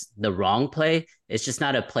is the wrong play. It's just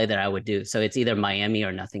not a play that I would do. So it's either Miami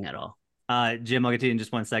or nothing at all. Jim, I'll get to you in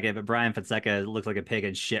just one second, but Brian Fonseca looks like a pig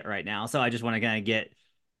in shit right now. So I just want to kind of get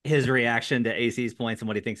his reaction to AC's points and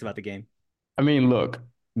what he thinks about the game. I mean, look,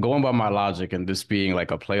 going by my logic and this being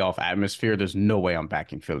like a playoff atmosphere, there's no way I'm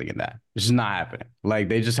backing Philly in that. It's just not happening. Like,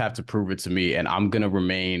 they just have to prove it to me, and I'm going to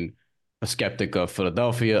remain a skeptic of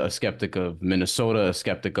Philadelphia, a skeptic of Minnesota, a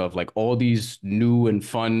skeptic of like all these new and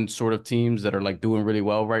fun sort of teams that are like doing really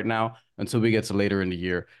well right now until we get to later in the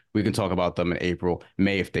year. We can talk about them in April,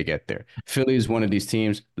 May if they get there. Philly is one of these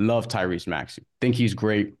teams. Love Tyrese Maxey. Think he's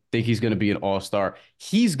great. Think he's going to be an all-star.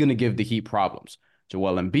 He's going to give the Heat problems.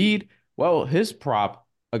 Joel Embiid, well, his prop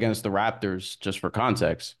against the Raptors, just for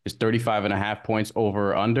context, is 35.5 points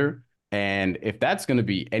over or under. And if that's going to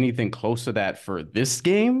be anything close to that for this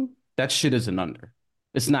game, that shit is an under.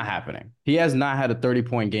 It's not happening. He has not had a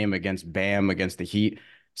 30-point game against Bam, against the Heat,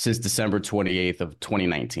 since December 28th of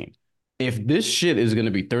 2019. If this shit is going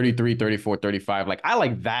to be 33, 34, 35, like, I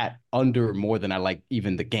like that under more than I like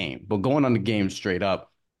even the game. But going on the game straight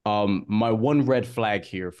up, my one red flag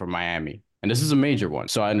here for Miami, and this is a major one,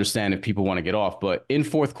 so I understand if people want to get off, but in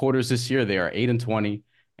fourth quarters this year, they are 8-20,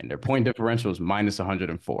 and their point differential is minus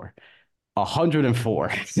 104. 104.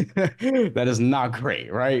 That is not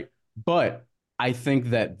great, right? But I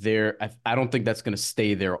think that I don't think that's going to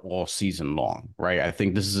stay there all season long, right? I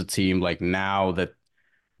think this is a team, like, now that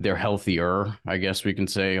they're healthier, I guess we can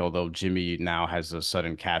say, although Jimmy now has a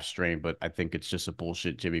sudden calf strain, but I think it's just a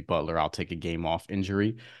bullshit Jimmy Butler, I'll take a game off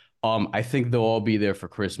injury. I think they'll all be there for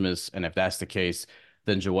Christmas, and if that's the case,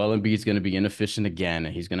 then Joel Embiid's going to be inefficient again,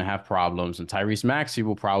 and he's going to have problems, and Tyrese Maxey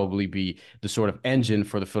will probably be the sort of engine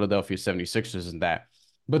for the Philadelphia 76ers in that.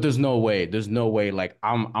 But there's no way, like,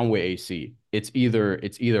 I'm with AC. It's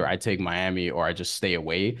either I take Miami or I just stay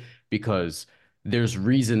away, because there's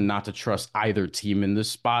reason not to trust either team in this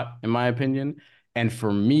spot, in my opinion. And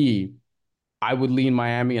for me, I would lean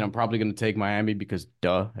Miami, and I'm probably going to take Miami because,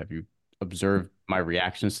 have you observed my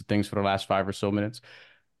reactions to things for the last 5 or so minutes?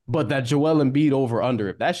 But that Joel Embiid over under,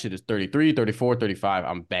 if that shit is 33, 34, 35,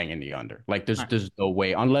 I'm banging the under. Like, there's no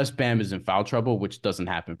way, unless Bam is in foul trouble, which doesn't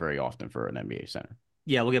happen very often for an NBA center.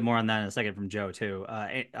 Yeah, we'll get more on that in a second from Joe, too.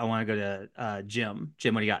 I want to go to Jim.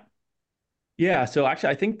 Jim, what do you got? Yeah, so actually,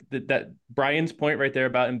 I think that Brian's point right there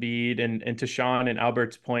about Embiid and to Sean and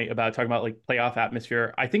Albert's point about talking about like playoff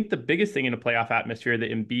atmosphere, I think the biggest thing in a playoff atmosphere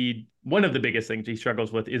that Embiid, one of the biggest things he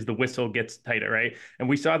struggles with is the whistle gets tighter, right? And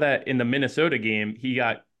we saw that in the Minnesota game. He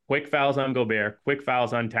got quick fouls on Gobert, quick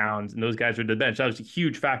fouls on Towns, and those guys were to the bench. That was a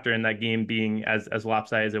huge factor in that game being as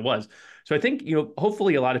lopsided as it was. So I think,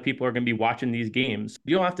 hopefully a lot of people are going to be watching these games.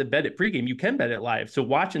 You don't have to bet it pregame. You can bet it live. So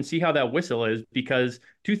watch and see how that whistle is, because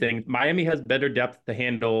two things: Miami has better depth to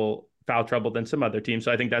handle foul trouble than some other teams.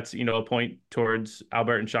 So I think that's, a point towards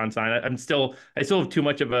Albert and Sean's side. I still have too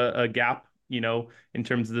much of a gap, in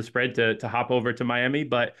terms of the spread to hop over to Miami,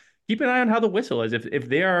 but keep an eye on how the whistle is. If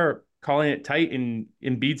they are calling it tight and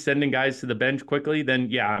Embiid sending guys to the bench quickly, then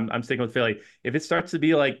yeah, I'm sticking with Philly. If it starts to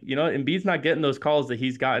be like, Embiid's not getting those calls that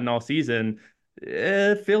he's gotten all season,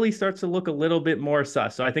 Philly starts to look a little bit more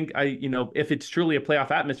sus. So I think if it's truly a playoff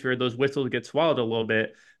atmosphere, those whistles get swallowed a little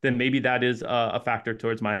bit, then maybe that is a factor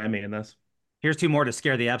towards Miami in this. Here's two more to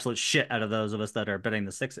scare the absolute shit out of those of us that are betting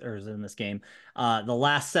the Sixers in this game. The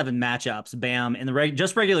last 7 matchups, Bam, in the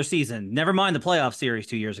just regular season, never mind the playoff series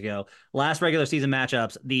 2 years ago. Last regular season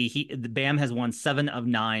matchups, the Bam has won 7 of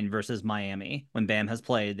 9 versus Miami. When Bam has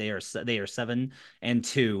played, they are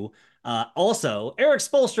 7-2. Also, Eric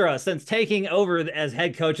Spoelstra, since taking over as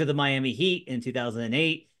head coach of the Miami Heat in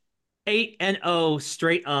 2008, 8-0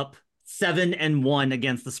 straight up, 7-1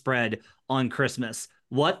 against the spread on Christmas.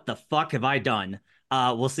 What the fuck have I done?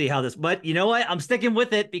 We'll see how this, but you know what? I'm sticking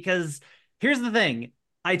with it, because here's the thing.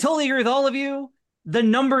 I totally agree with all of you. The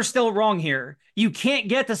number's still wrong here. You cannot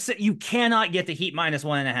get the Heat minus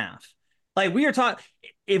 1.5. Like, we are talking,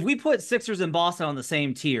 if we put Sixers and Boston on the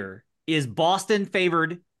same tier, is Boston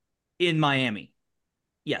favored in Miami?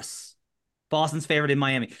 Yes. Boston's favored in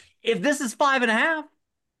Miami. If this is 5.5,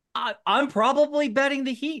 I'm probably betting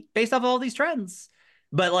the Heat based off all these trends.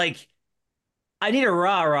 But like, I need a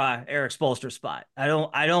rah-rah Eric Spoelstra spot. I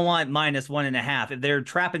don't want minus 1.5. If they're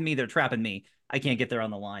trapping me, they're trapping me. I can't get there on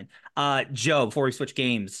the line. Joe, before we switch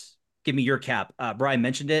games, give me your cap. Brian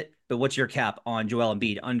mentioned it, but what's your cap on Joel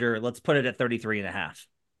Embiid? Let's put it at 33.5.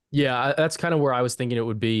 Yeah, that's kind of where I was thinking it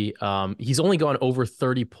would be. He's only gone over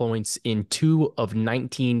 30 points in 2 of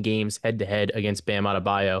 19 games head to head against Bam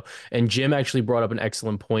Adebayo. And Jim actually brought up an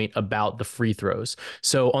excellent point about the free throws.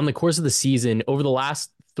 So on the course of the season, over the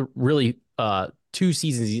last really 2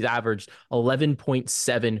 seasons, he's averaged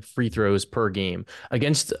 11.7 free throws per game.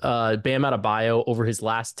 Against Bam Adebayo over his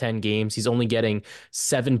last 10 games, he's only getting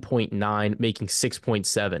 7.9, making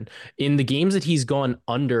 6.7. In the games that he's gone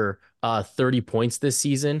under 30 points this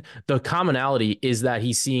season, the commonality is that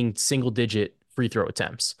he's seeing single digit free throw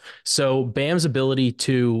attempts. So Bam's ability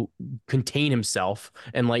to contain himself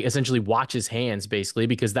and like essentially watch his hands basically,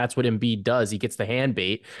 because that's what Embiid does. He gets the hand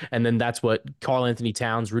bait. And then that's what Karl-Anthony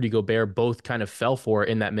Towns, Rudy Gobert both kind of fell for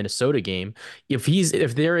in that Minnesota game.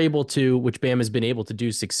 If they're able to, which Bam has been able to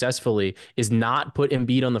do successfully, is not put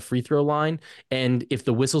Embiid on the free throw line. And if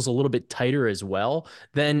the whistle's a little bit tighter as well,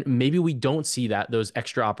 then maybe we don't see those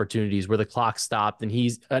extra opportunities where the clock stopped and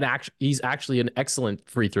he's actually an excellent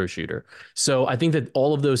free throw shooter. So I think that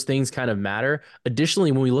all of those things kind of matter.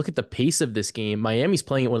 Additionally, when we look at the pace of this game, Miami's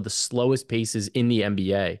playing at one of the slowest paces in the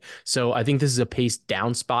NBA. So I think this is a pace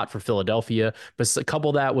down spot for Philadelphia. But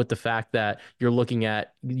couple that with the fact that you're looking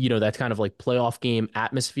at, that kind of like playoff game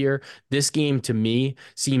atmosphere. This game to me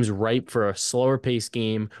seems ripe for a slower pace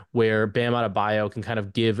game where Bam Adebayo can kind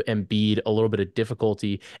of give Embiid a little bit of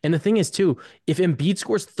difficulty. And the thing is too, if Embiid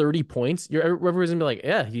scores 30 points, everyone's gonna be like,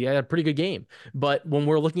 yeah, he had a pretty good game. But when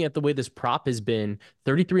we're looking at the way this prop has been,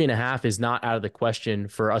 33.5 is not out of the question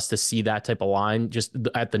for us to see that type of line just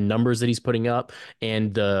at the numbers that he's putting up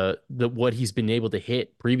and the what he's been able to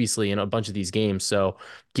hit previously in a bunch of these games. So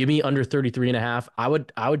give me under 33.5.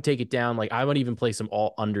 I would take it down. Like I would even play some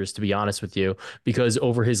all unders, to be honest with you, because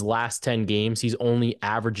over his last 10 games, he's only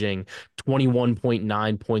averaging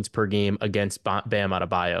 21.9 points per game against Bam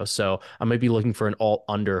Adebayo. So I might be looking for an all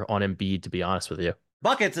under on Embiid, to be honest with you.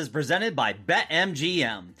 Buckets is presented by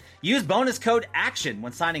BetMGM. Use bonus code ACTION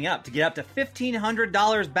when signing up to get up to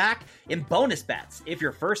 $1,500 back in bonus bets if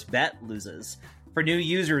your first bet loses. For new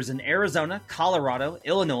users in Arizona, Colorado,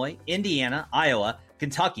 Illinois, Indiana, Iowa,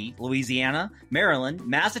 Kentucky, Louisiana, Maryland,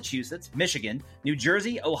 Massachusetts, Michigan, New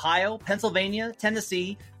Jersey, Ohio, Pennsylvania,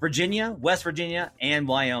 Tennessee, Virginia, West Virginia, and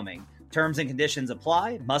Wyoming. Terms and conditions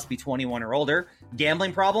apply. Must be 21 or older.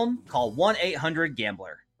 Gambling problem? Call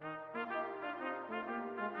 1-800-GAMBLER.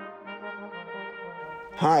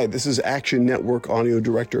 Hi, this is Action Network Audio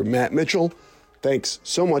Director Matt Mitchell. Thanks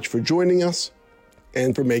so much for joining us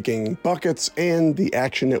and for making Buckets and the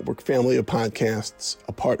Action Network family of podcasts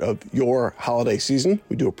a part of your holiday season.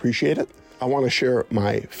 We do appreciate it. I want to share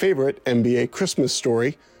my favorite NBA Christmas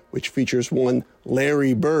story, which features one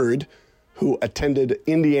Larry Bird, who attended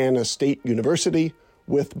Indiana State University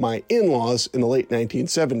with my in-laws in the late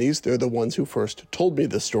 1970s. They're the ones who first told me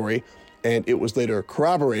this story, and it was later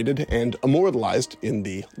corroborated and immortalized in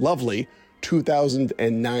the lovely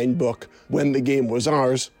 2009 book, When the Game Was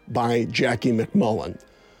Ours, by Jackie McMullen.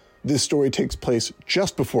 This story takes place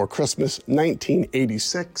just before Christmas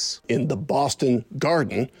 1986 in the Boston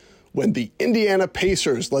Garden, when the Indiana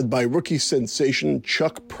Pacers, led by rookie sensation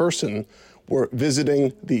Chuck Person, were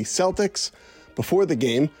visiting the Celtics. Before the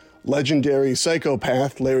game, legendary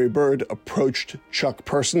psychopath Larry Bird approached Chuck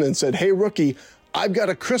Person and said, "Hey, rookie, I've got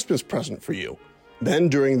a Christmas present for you." Then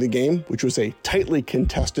during the game, which was a tightly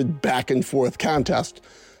contested back and forth contest,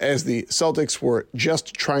 as the Celtics were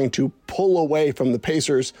just trying to pull away from the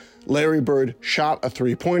Pacers, Larry Bird shot a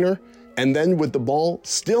three-pointer, and then with the ball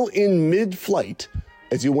still in mid-flight,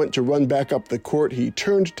 as he went to run back up the court, he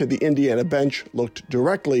turned to the Indiana bench, looked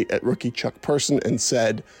directly at rookie Chuck Person, and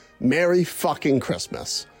said, "Merry fucking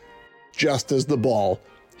Christmas," just as the ball,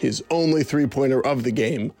 his only three-pointer of the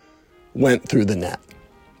game, went through the net.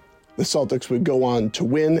 The Celtics would go on to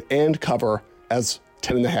win and cover as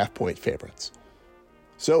 10.5-point favorites.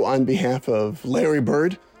 So on behalf of Larry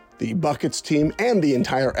Bird, the Buckets team, and the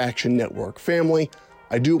entire Action Network family,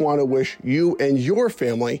 I do want to wish you and your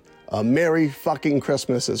family a Merry fucking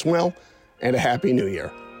Christmas as well, and a Happy New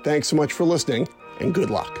Year. Thanks so much for listening, and good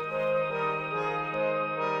luck.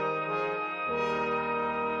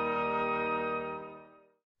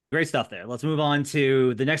 Great stuff there. Let's move on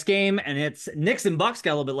to the next game, and it's Knicks and Bucks.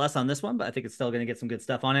 Got a little bit less on this one, but I think it's still going to get some good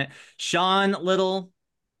stuff on it. Sean Little,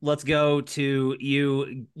 let's go to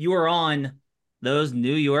you. You are on those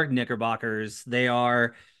New York Knickerbockers. They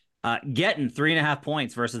are getting 3.5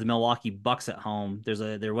 points versus the Milwaukee Bucks at home.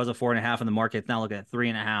 There was a 4.5 in the market. It's now looking at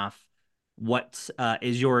 3.5. What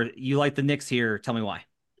is you like the Knicks here? Tell me why.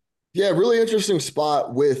 Yeah, really interesting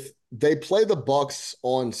spot they play the Bucks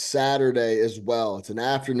on Saturday as well. It's an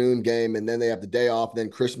afternoon game, and then they have the day off. Then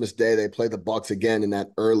Christmas Day, they play the Bucks again in that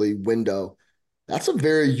early window. That's a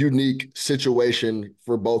very unique situation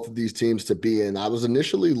for both of these teams to be in. I was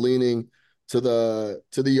initially leaning to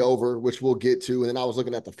the over, which we'll get to, and then I was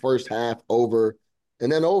looking at the first half over.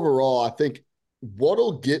 And then overall, I think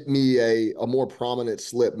what'll get me a more prominent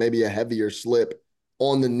slip, maybe a heavier slip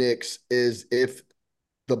on the Knicks is if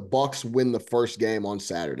the Bucks win the first game on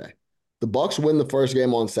Saturday. The Bucks win the first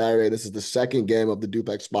game on Saturday. This is the second game of the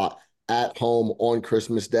duplex spot at home on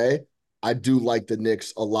Christmas Day. I do like the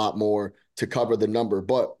Knicks a lot more to cover the number.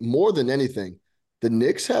 But more than anything, the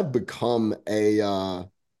Knicks have become an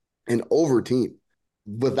over team.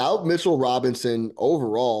 Without Mitchell Robinson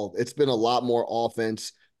overall, it's been a lot more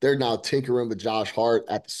offense. They're now tinkering with Josh Hart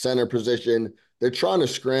at the center position. They're trying to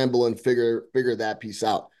scramble and figure that piece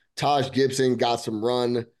out. Taj Gibson got some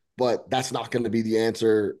run, but that's not going to be the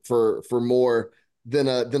answer for more than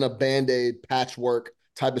a Band-Aid patchwork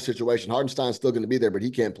type of situation. Hartenstein's still going to be there, but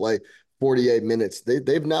he can't play 48 minutes.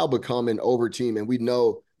 They've now become an over team, and we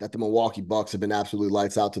know that the Milwaukee Bucks have been absolutely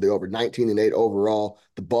lights out to the over. 19-8 overall.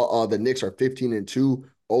 The Knicks are 15-2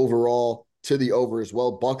 overall to the over as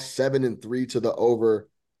well. Bucks 7-3 to the over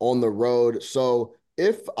on the road. So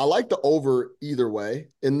if I like the over either way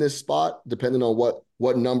in this spot, depending on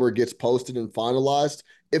what number gets posted and finalized.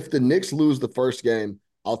 If the Knicks lose the first game,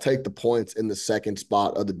 I'll take the points in the second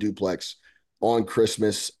spot of the duplex on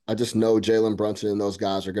Christmas. I just know Jalen Brunson and those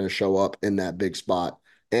guys are going to show up in that big spot,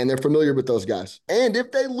 and they're familiar with those guys. And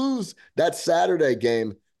if they lose that Saturday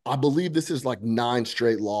game, I believe this is like 9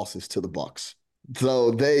 straight losses to the Bucks. So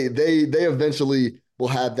they eventually will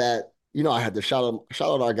have that. You know, I had to shout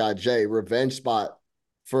out our guy Jay, revenge spot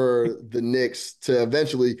for the Knicks to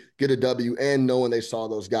eventually get a W, and knowing they saw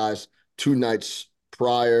those guys 2 nights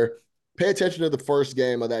prior. Pay attention to the first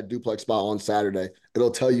game of that duplex spot on Saturday.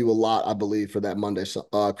 It'll tell you a lot, I believe, for that Monday,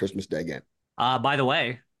 Christmas Day game. By the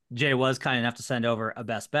way, Jay was kind enough to send over a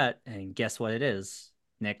best bet, and guess what it is?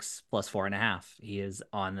 Knicks plus 4.5. He is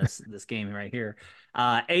on this game right here.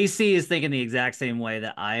 AC is thinking the exact same way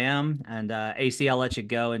that I am, and AC, I'll let you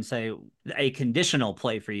go and say a conditional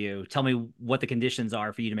play for you. Tell me what the conditions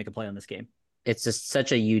are for you to make a play on this game. It's just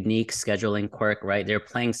such a unique scheduling quirk, right? They're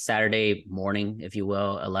playing Saturday morning, if you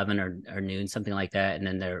will, 11 or noon, something like that, and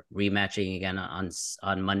then they're rematching again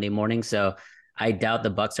on Monday morning. So I doubt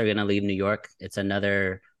the Bucks are going to leave New York. It's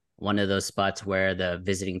another one of those spots where the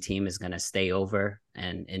visiting team is going to stay over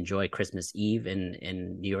and enjoy Christmas Eve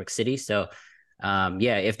in New York City. So,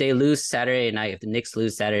 if they lose Saturday night, if the Knicks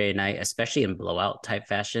lose Saturday night, especially in blowout type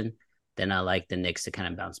fashion, then I like the Knicks to kind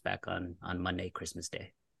of bounce back on Monday, Christmas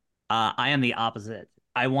Day. I am the opposite.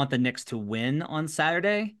 I want the Knicks to win on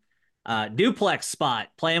Saturday. Duplex spot,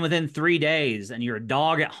 playing within 3 days, and you're a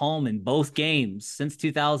dog at home in both games since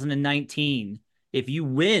 2019. If you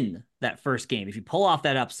win that first game, if you pull off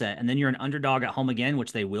that upset, and then you're an underdog at home again,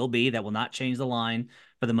 which they will be, that will not change the line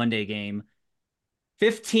for the Monday game.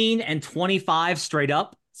 15-25 straight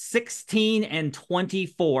up,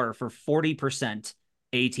 16-24 for 40%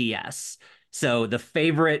 ATS. So the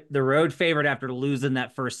road favorite after losing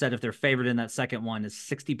that first set, if they're favored in that second one, is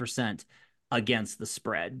 60% against the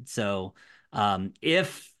spread. So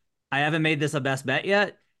if I haven't made this a best bet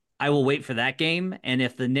yet, I will wait for that game. And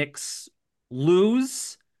if the Knicks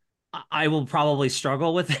lose, I will probably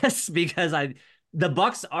struggle with this because the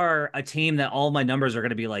Bucks are a team that all my numbers are going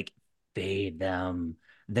to be like, fade them.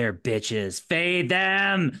 They're bitches. Fade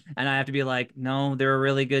them. And I have to be like, no, they're a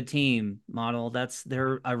really good team, model.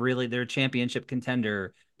 They're a championship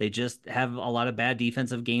contender. They just have a lot of bad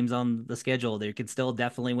defensive games on the schedule. They could still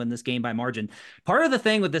definitely win this game by margin. Part of the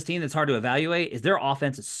thing with this team that's hard to evaluate is their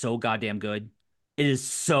offense is so goddamn good. It is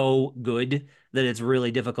so good that it's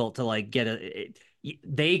really difficult to like get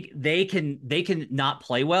they can not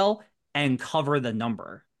play well and cover the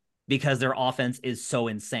number because their offense is so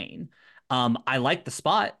insane. I like the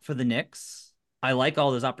spot for the Knicks. I like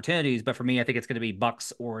all those opportunities, but for me, I think it's going to be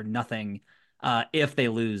Bucks or nothing if they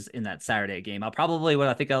lose in that Saturday game. What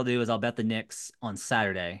I think I'll do is I'll bet the Knicks on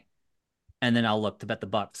Saturday, and then I'll look to bet the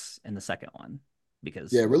Bucks in the second one.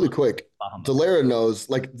 Because really quick, Delara knows,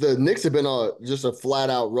 like, the Knicks have been just a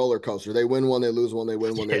flat out roller coaster. They win one, they lose one, they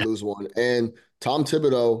win one, they lose one. And Tom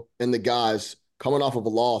Thibodeau and the guys coming off of a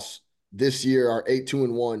loss this year are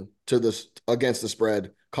 8-2-1 against the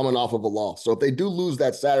spread, coming off of a loss. So if they do lose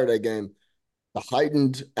that Saturday game, the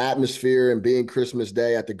heightened atmosphere and being Christmas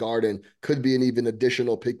Day at the Garden could be an even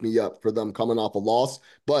additional pick-me-up for them coming off a loss.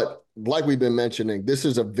 But like we've been mentioning, this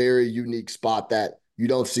is a very unique spot that you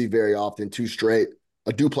don't see very often. 2 straight,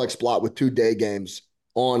 a duplex spot with 2 day games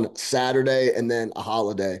on Saturday and then a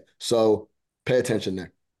holiday. So pay attention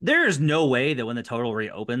there. There's no way that when the total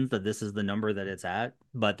reopens that this is the number that it's at,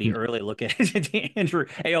 but the early look at Andrew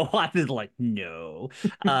A.O. Watt is like, no.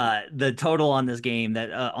 The total on this game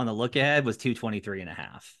that on the look ahead was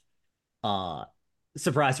 223.5.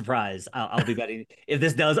 Surprise, surprise. I'll be betting if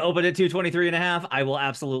this does open at 223.5, I will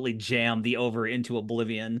absolutely jam the over into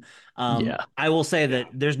oblivion. I will say that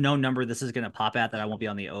there's no number this is going to pop at that I won't be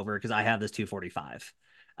on the over because I have this 245.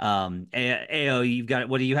 AO, you've got it.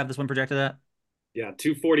 What do you have this one projected at? Yeah,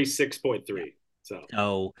 246.3.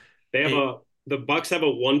 So they have the Bucks have a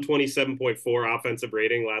 127.4 offensive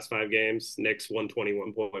rating last 5 games. Knicks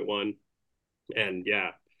 121.1. And yeah,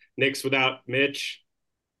 Knicks without Mitch,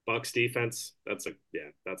 Bucks defense, that's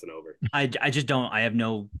an over. I just don't.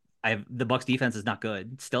 The Bucks defense is not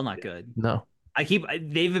good. It's still not good. No.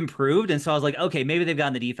 They've improved, and so I was like, okay, maybe they've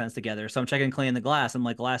gotten the defense together. So I'm checking Clay in the glass. I'm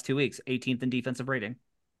like, the last 2 weeks, 18th in defensive rating.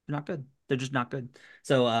 They're not good. They're just not good.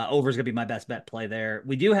 So over is gonna be my best bet play there.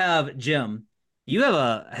 We do have Jim. You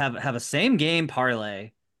have a same game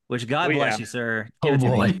parlay, which God bless you, sir. Oh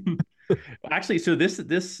boy. Actually, so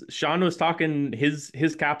this Sean was talking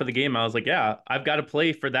his cap of the game. I was like, yeah, I've got to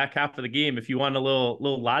play for that cap of the game. If you want a little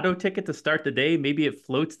lotto ticket to start the day, maybe it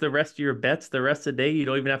floats the rest of your bets the rest of the day. You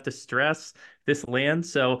don't even have to stress this land.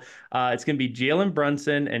 So it's going to be Jalen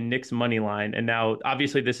Brunson and Knicks money line. And now,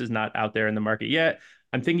 obviously, this is not out there in the market yet.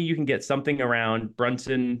 I'm thinking you can get something around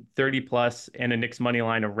Brunson 30 plus and a Knicks money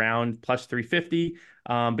line around plus 350.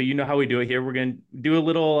 But you know how we do it here. We're going to do a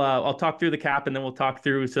little, I'll talk through the cap and then we'll talk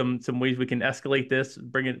through some ways we can escalate this,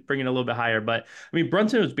 bring it a little bit higher. But I mean,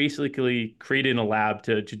 Brunson was basically created in a lab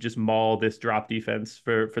to just maul this drop defense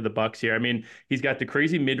for the Bucks here. I mean, he's got the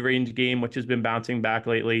crazy mid-range game, which has been bouncing back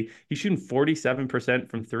lately. He's shooting 47%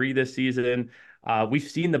 from 3 this season. We've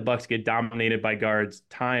seen the Bucks get dominated by guards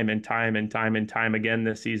time and time again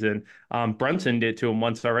this season. Brunson did to him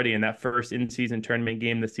once already in that first in-season tournament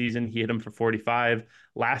game this season. He hit him for 45.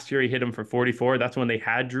 Last year, he hit him for 44. That's when they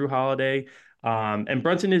had Drew Holiday. And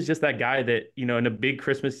Brunson is just that guy that, in a big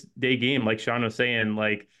Christmas Day game, like Sean was saying,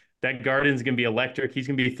 like that Garden's going to be electric. He's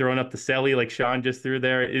going to be throwing up the celly like Sean just threw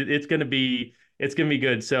there. It's going to be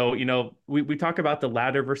good. So, we talk about the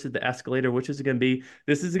ladder versus the escalator. Which is it going to be?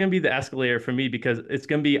 This is going to be the escalator for me because I'm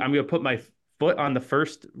going to put my foot on the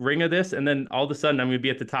first ring of this. And then all of a sudden I'm going to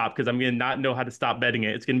be at the top because I'm going to not know how to stop betting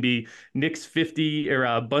it. It's going to be Knicks 50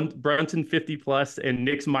 or Brunson 50 plus and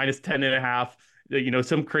Knicks minus 10.5.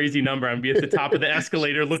 Some crazy number. I'm going to be at the top of the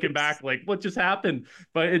escalator looking back like, what just happened?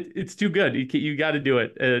 But it's too good. You got to do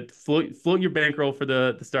it. Float your bankroll for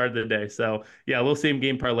the start of the day. So, yeah, a little same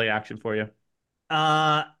game parlay action for you.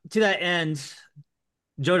 To that end,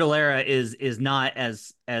 Joe Delara is not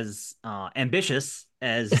as ambitious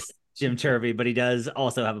as Jim Turvey, but he does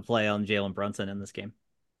also have a play on Jalen Brunson in this game.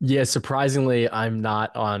 Yeah, surprisingly, I'm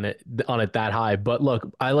not on it that high. But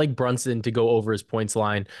look, I like Brunson to go over his points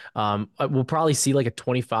line. We'll probably see like a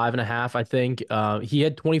 25.5, I think. He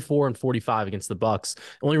had 24 and 45 against the Bucks. The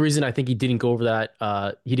only reason I think he didn't go over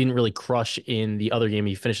that, he didn't really crush in the other game.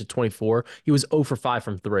 He finished at 24. He was 0 for 5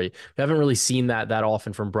 from 3. We haven't really seen that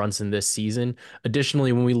often from Brunson this season.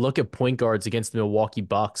 Additionally, when we look at point guards against the Milwaukee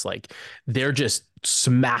Bucks, like they're just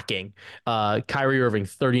smacking. Kyrie Irving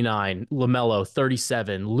 39, LaMelo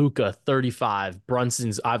 37, Luka 35,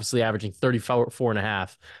 Brunson's obviously averaging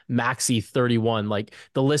 34.5, Maxey 31. Like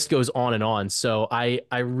the list goes on and on. So I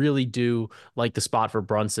really do like the spot for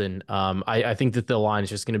Brunson. I think that the line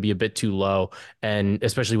is just going to be a bit too low, and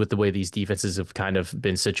especially with the way these defenses have kind of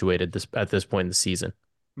been situated at this point in the season.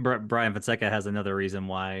 Brian Fonseca has another reason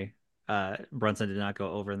why Brunson did not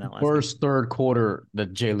go over in that last first game. Third quarter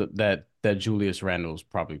that Julius Randle's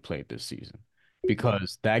probably played this season,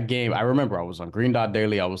 because that game, I remember I was on Green Dot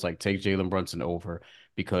Daily. I was like, take Jalen Brunson over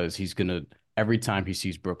because he's gonna, every time he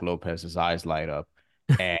sees Brook Lopez, his eyes light up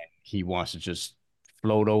and he wants to just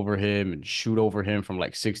float over him and shoot over him from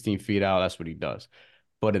like 16 feet out. That's what he does.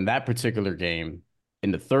 But in that particular game,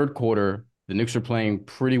 in the third quarter, the Knicks are playing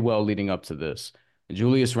pretty well leading up to this.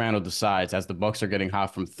 Julius Randle decides, as the Bucks are getting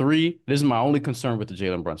hot from 3, this is my only concern with the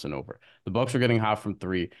Jalen Brunson over. The Bucks are getting hot from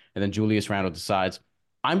 3, and then Julius Randle decides,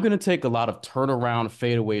 I'm going to take a lot of turnaround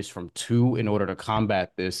fadeaways from 2 in order to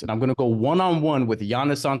combat this, and I'm going to go one-on-one with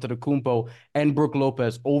Giannis Antetokounmpo and Brook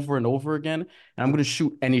Lopez over and over again, and I'm going to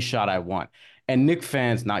shoot any shot I want. And Knicks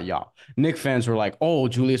fans, not y'all, Knicks fans were like, oh,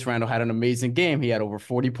 Julius Randle had an amazing game. He had over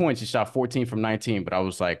 40 points. He shot 14 from 19, but I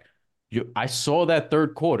was like, I saw that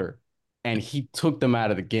third quarter, and he took them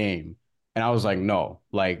out of the game. And I was like, no,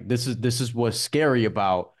 like this is what's scary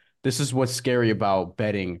about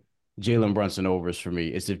betting Jalen Brunson overs for me,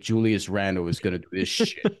 is if Julius Randle is gonna do this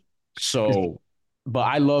shit. So, but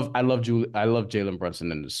I love Jalen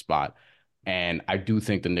Brunson in the spot. And I do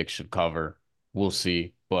think the Knicks should cover. We'll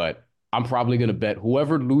see. But I'm probably going to bet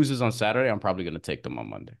whoever loses on Saturday, I'm probably going to take them on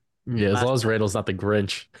Monday. Yeah, as long as Randall's not the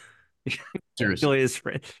Grinch.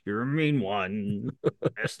 Seriously. You're a mean one,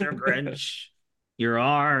 Mr. Grinch. Your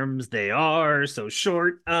arms, they are so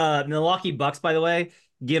short. Milwaukee Bucks, by the way,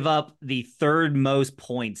 give up the third most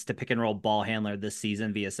points to pick and roll ball handler this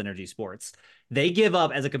season via Synergy Sports. They give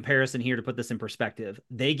up, as a comparison here to put this in perspective,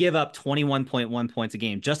 they give up 21.1 points a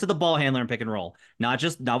game just to the ball handler and pick and roll. Not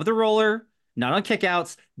with the roller, not on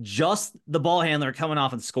kickouts, just the ball handler coming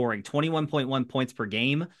off and scoring 21.1 points per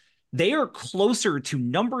game. They are closer to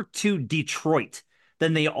number 2 Detroit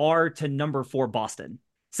than they are to number 4 Boston.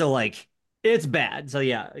 So, like, it's bad. So,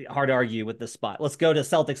 yeah, hard to argue with this spot. Let's go to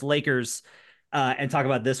Celtics Lakers and talk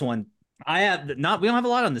about this one. We don't have a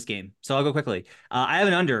lot on this game, so I'll go quickly. I have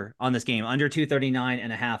an under on this game, under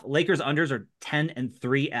 239.5. Lakers unders are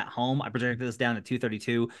 10-3 at home. I projected this down to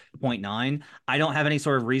 232.9. I don't have any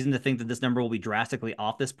sort of reason to think that this number will be drastically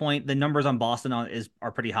off this point. The numbers on Boston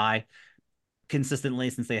are pretty high consistently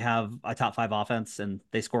since they have a top 5 offense and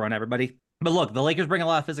they score on everybody. But look, the Lakers bring a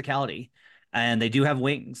lot of physicality and they do have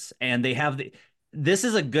wings, and they have this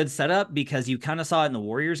is a good setup because you kind of saw it in the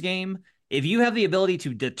Warriors game. If you have the ability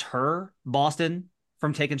to deter Boston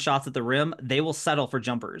from taking shots at the rim, they will settle for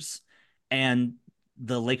jumpers, and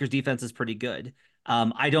the Lakers defense is pretty good.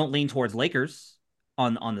 I don't lean towards Lakers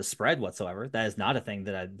on the spread whatsoever. That is not a thing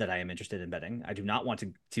that I am interested in betting. I do not want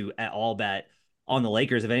to at all bet on the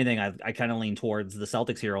Lakers. If anything, I kind of lean towards the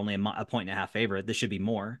Celtics here, only a 1.5 favorite. This should be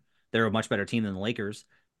more. They're a much better team than the Lakers.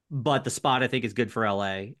 But the spot, I think, is good for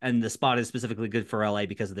LA. And the spot is specifically good for LA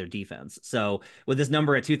because of their defense. So with this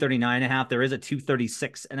number at 239.5, there is a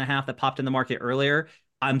 236.5 that popped in the market earlier.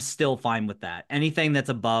 I'm still fine with that. Anything that's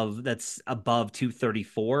above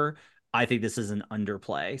 234, I think this is an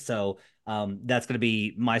underplay. So that's going to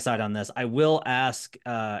be my side on this. I will ask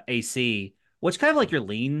AC, what's kind of like your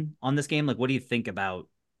lean on this game? Like, what do you think about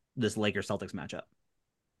this Lakers Celtics matchup?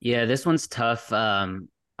 Yeah, this one's tough.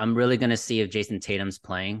 I'm really going to see if Jason Tatum's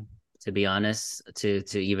playing, to be honest,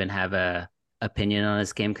 to even have a opinion on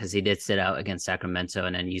this game, because he did sit out against Sacramento.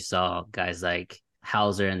 And then you saw guys like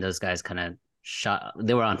Hauser and those guys kind of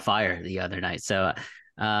they were on fire the other night. So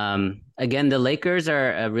again, the Lakers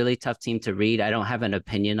are a really tough team to read. I don't have an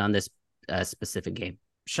opinion on this specific game.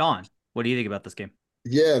 Sean, what do you think about this game?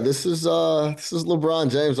 Yeah, this is LeBron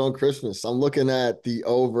James on Christmas. I'm looking at the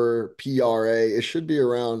over PRA. It should be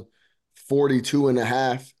around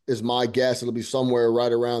 42.5 is my guess. It'll be somewhere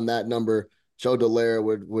right around that number. Joe Dallaire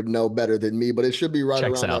would know better than me, but it should be right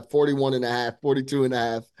around that 41.5,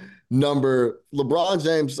 42.5 number. LeBron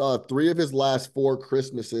James, 3 of his last 4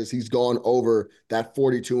 Christmases, he's gone over that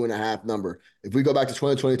 42.5 number. If we go back to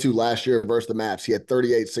 2022, last year versus the Mavs, he had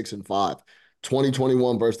 38, 6, and 5.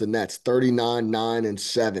 2021 versus the Nets, 39, 9, and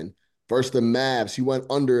 7. Versus the Mavs, he went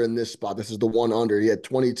under in this spot. This is the one under. He had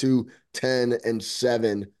 22, 10, and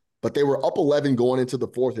 7. But they were up 11 going into the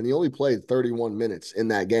fourth, and he only played 31 minutes in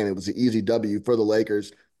that game. It was an easy W for the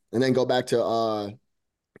Lakers. And then go back to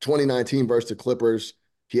 2019 versus the Clippers.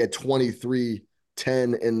 He had 23,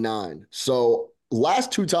 10, and 9. So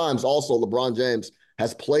last 2 times also LeBron James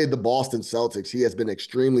has played the Boston Celtics. He has been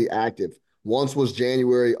extremely active. Once was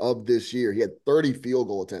January of this year. He had 30 field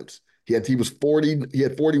goal attempts. He had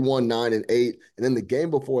 41, 9, and 8. And then the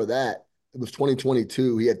game before that, it was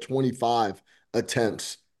 2022. He had 25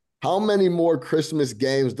 attempts. How many more Christmas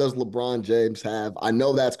games does LeBron James have? I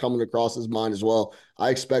know that's coming across his mind as well.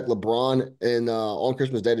 I expect LeBron on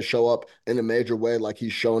Christmas Day to show up in a major way like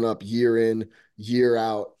he's shown up year in, year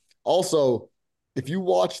out. Also, if you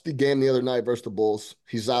watched the game the other night versus the Bulls,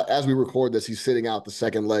 he's out, as we record this, he's sitting out the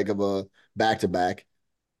second leg of a back-to-back.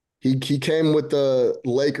 He came with the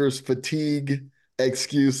Lakers fatigue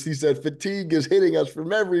excuse. He said, fatigue is hitting us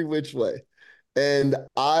from every which way. And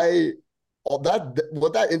what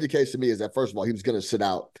that indicates to me is that, first of all, he was going to sit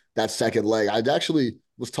out that second leg. I actually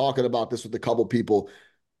was talking about this with a couple people.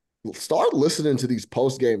 Start listening to these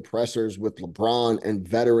post-game pressers with LeBron and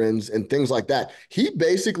veterans and things like that. He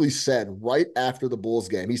basically said right after the Bulls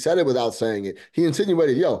game, he said it without saying it. He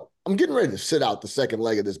insinuated, I'm getting ready to sit out the second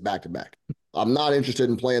leg of this back-to-back. I'm not interested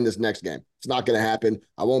in playing this next game. It's not going to happen.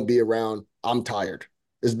 I won't be around. I'm tired,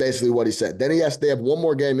 is basically what he said. Then they have one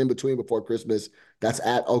more game in between before Christmas. That's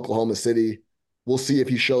at Oklahoma City. We'll see if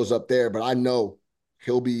he shows up there, but I know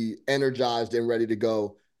he'll be energized and ready to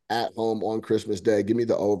go at home on Christmas Day. Give me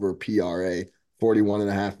the over PRA,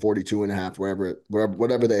 41.5, 42.5,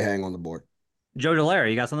 whatever they hang on the board. Joe Dallaire,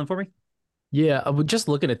 you got something for me? Yeah, I was just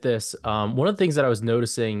looking at this. One of the things that I was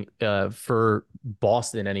noticing for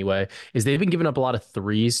Boston anyway is they've been giving up a lot of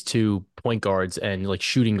threes to point guards and like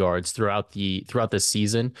shooting guards throughout this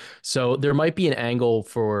season. So there might be an angle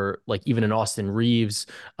for like even an Austin Reeves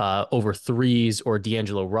over threes or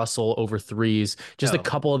D'Angelo Russell over threes. Just a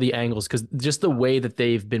couple of the angles because just the way that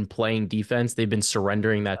they've been playing defense, they've been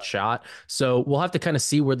surrendering that shot. So we'll have to kind of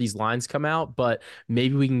see where these lines come out, but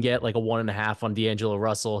maybe we can get like a 1.5 on D'Angelo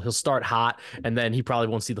Russell. He'll start hot and then he probably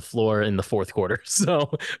won't see the floor in the fourth quarter. So,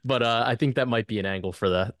 but I think that might be an angle for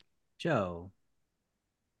that. Joe,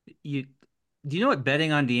 do you know what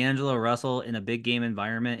betting on D'Angelo Russell in a big game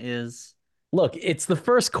environment is? Look, it's the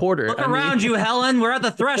first quarter. Look around you, Helen. We're at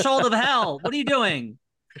the threshold of hell. What are you doing?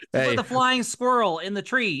 It's like the flying squirrel in the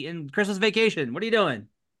tree in Christmas Vacation. What are you doing?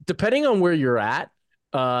 Depending on where you're at,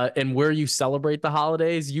 and where you celebrate the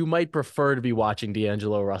holidays, you might prefer to be watching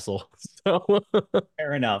D'Angelo Russell. So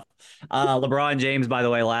fair enough. LeBron James, by the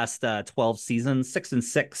way, last 12 seasons,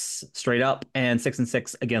 6-6 straight up and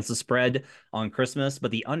 6-6 against the spread on Christmas,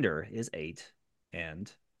 but the under is 8-4.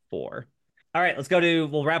 All right,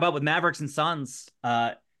 we'll wrap up with Mavericks and Suns.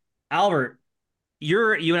 Albert,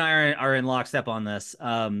 you and I are in lockstep on this.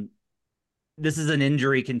 This is an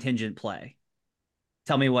injury contingent play.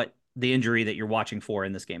 Tell me what the injury that you're watching for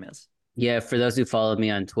in this game is. Yeah, for those who followed me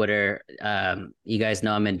on Twitter, you guys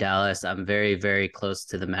know I'm in Dallas. I'm very, very close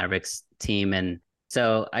to the Mavericks team, and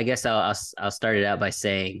so I guess I'll start it out by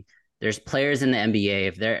saying there's players in the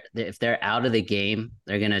NBA if they're out of the game,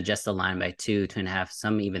 they're gonna adjust the line by 2.5,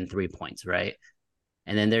 some even 3 points, right?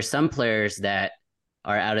 And then there's some players that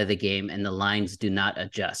are out of the game and the lines do not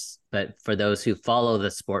adjust. But for those who follow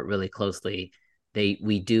the sport really closely,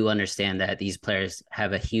 we do understand that these players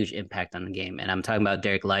have a huge impact on the game. And I'm talking about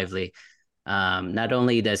Derek Lively. Not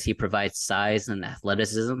only does he provide size and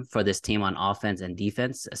athleticism for this team on offense and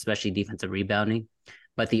defense, especially defensive rebounding,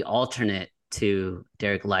 but the alternate to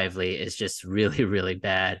Derek Lively is just really, really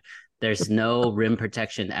bad. There's no rim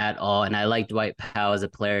protection at all. And I like Dwight Powell as a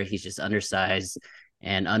player. He's just undersized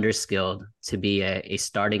and underskilled to be a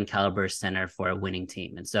starting caliber center for a winning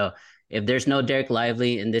team. And so if there's no Derek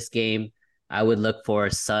Lively in this game, I would look for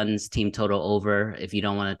Suns team total over if you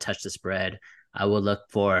don't want to touch the spread. I would look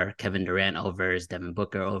for Kevin Durant overs, Devin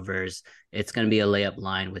Booker overs. It's going to be a layup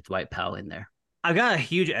line with Dwight Powell in there. I've got a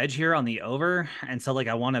huge edge here on the over, and so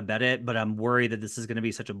I want to bet it, but I'm worried that this is going to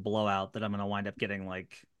be such a blowout that I'm going to wind up getting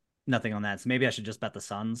nothing on that. So maybe I should just bet the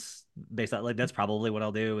Suns based on that's probably what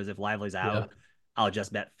I'll do. Is if Lively's out, I'll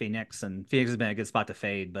just bet Phoenix, and Phoenix has been a good spot to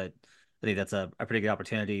fade, but I think that's a pretty good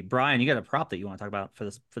opportunity. Brian, you got a prop that you want to talk about for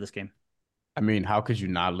this game? I mean, how could you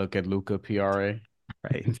not look at Luka PRA?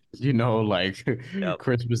 Right.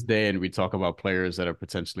 Christmas Day, and we talk about players that are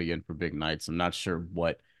potentially in for big nights. I'm not sure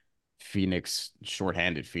what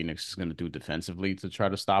shorthanded Phoenix is going to do defensively to try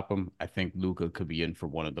to stop him. I think Luka could be in for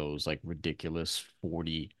one of those ridiculous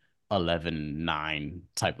 40, 11, 9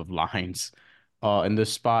 type of lines in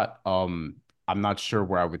this spot. I'm not sure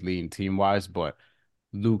where I would lean team-wise, but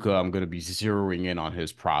Luka, I'm going to be zeroing in on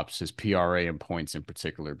his props, his PRA and points in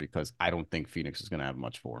particular, because I don't think Phoenix is going to have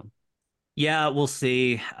much for him. Yeah, we'll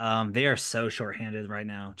see. They are so shorthanded right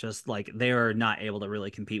now. Just they are not able to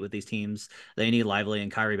really compete with these teams. They need Lively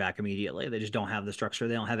and Kyrie back immediately. They just don't have the structure.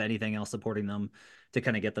 They don't have anything else supporting them to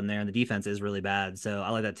kind of get them there. And the defense is really bad. So I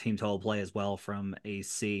like that team total play as well from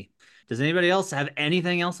AC. Does anybody else have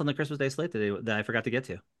anything else on the Christmas Day slate today that I forgot to get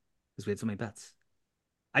to? Because we had so many bets.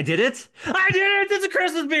 I did it. It's a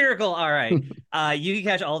Christmas miracle. All right. You can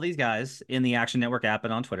catch all these guys in the Action Network app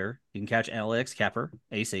and on Twitter. You can catch Analytics Capper,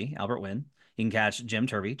 AC, Albert Wynn. You can catch Jim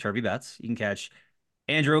Turvey Bets. You can catch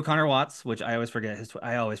Andrew O'Connor Watts, which I always forget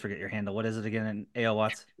I always forget your handle. What is it again in AO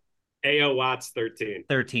Watts? AO Watts 13.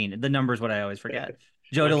 13. The number is what I always forget.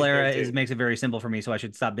 Joe Delara makes it very simple for me, so I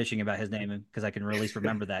should stop bitching about his name because I can at least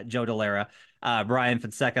remember that. Joe Delara, Brian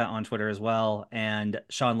Fonseca on Twitter as well, and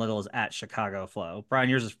Sean Little is at Chicago Flow. Brian,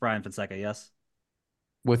 yours is Brian Fonseca, yes?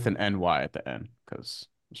 With an NY at the end, because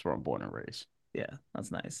that's where I'm born and raised. Yeah,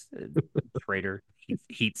 that's nice. Traitor,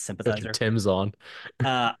 Heat sympathizer. Tim's on.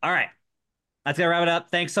 All right. That's gonna wrap it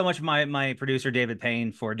up. Thanks so much, my producer David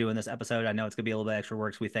Payne, for doing this episode. I know it's gonna be a little bit extra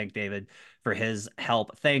work, so we thank David for his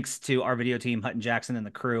help. Thanks to our video team, Hutton Jackson and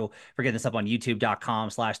the crew, for getting this up on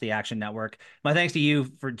youtube.com/The Action Network. My thanks to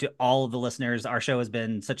you to all of the listeners. Our show has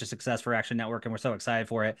been such a success for Action Network, and we're so excited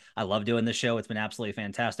for it. I love doing this show. It's been absolutely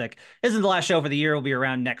fantastic. This isn't the last show for the year. We'll be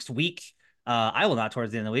around next week. I will not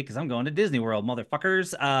towards the end of the week because I'm going to Disney World,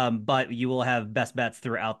 motherfuckers. But you will have best bets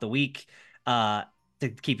throughout the week. To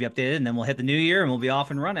keep you updated, and then we'll hit the new year and we'll be off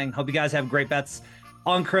and running. Hope you guys have great bets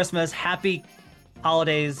on Christmas. Happy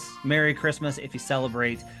holidays, Merry Christmas if you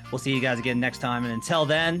celebrate. We'll see you guys again next time. And until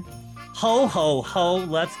then, ho, ho, ho,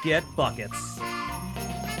 let's get buckets.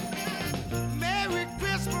 Merry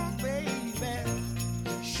Christmas, baby.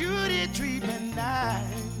 Should it treat me nice?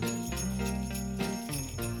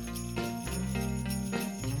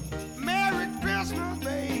 Merry Christmas,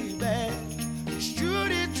 baby.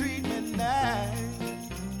 Should it treat me nice?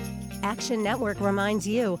 Action Network reminds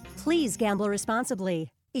you, please gamble responsibly.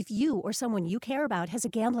 If you or someone you care about has a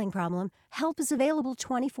gambling problem, help is available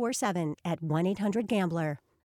 24/7 at 1-800-GAMBLER.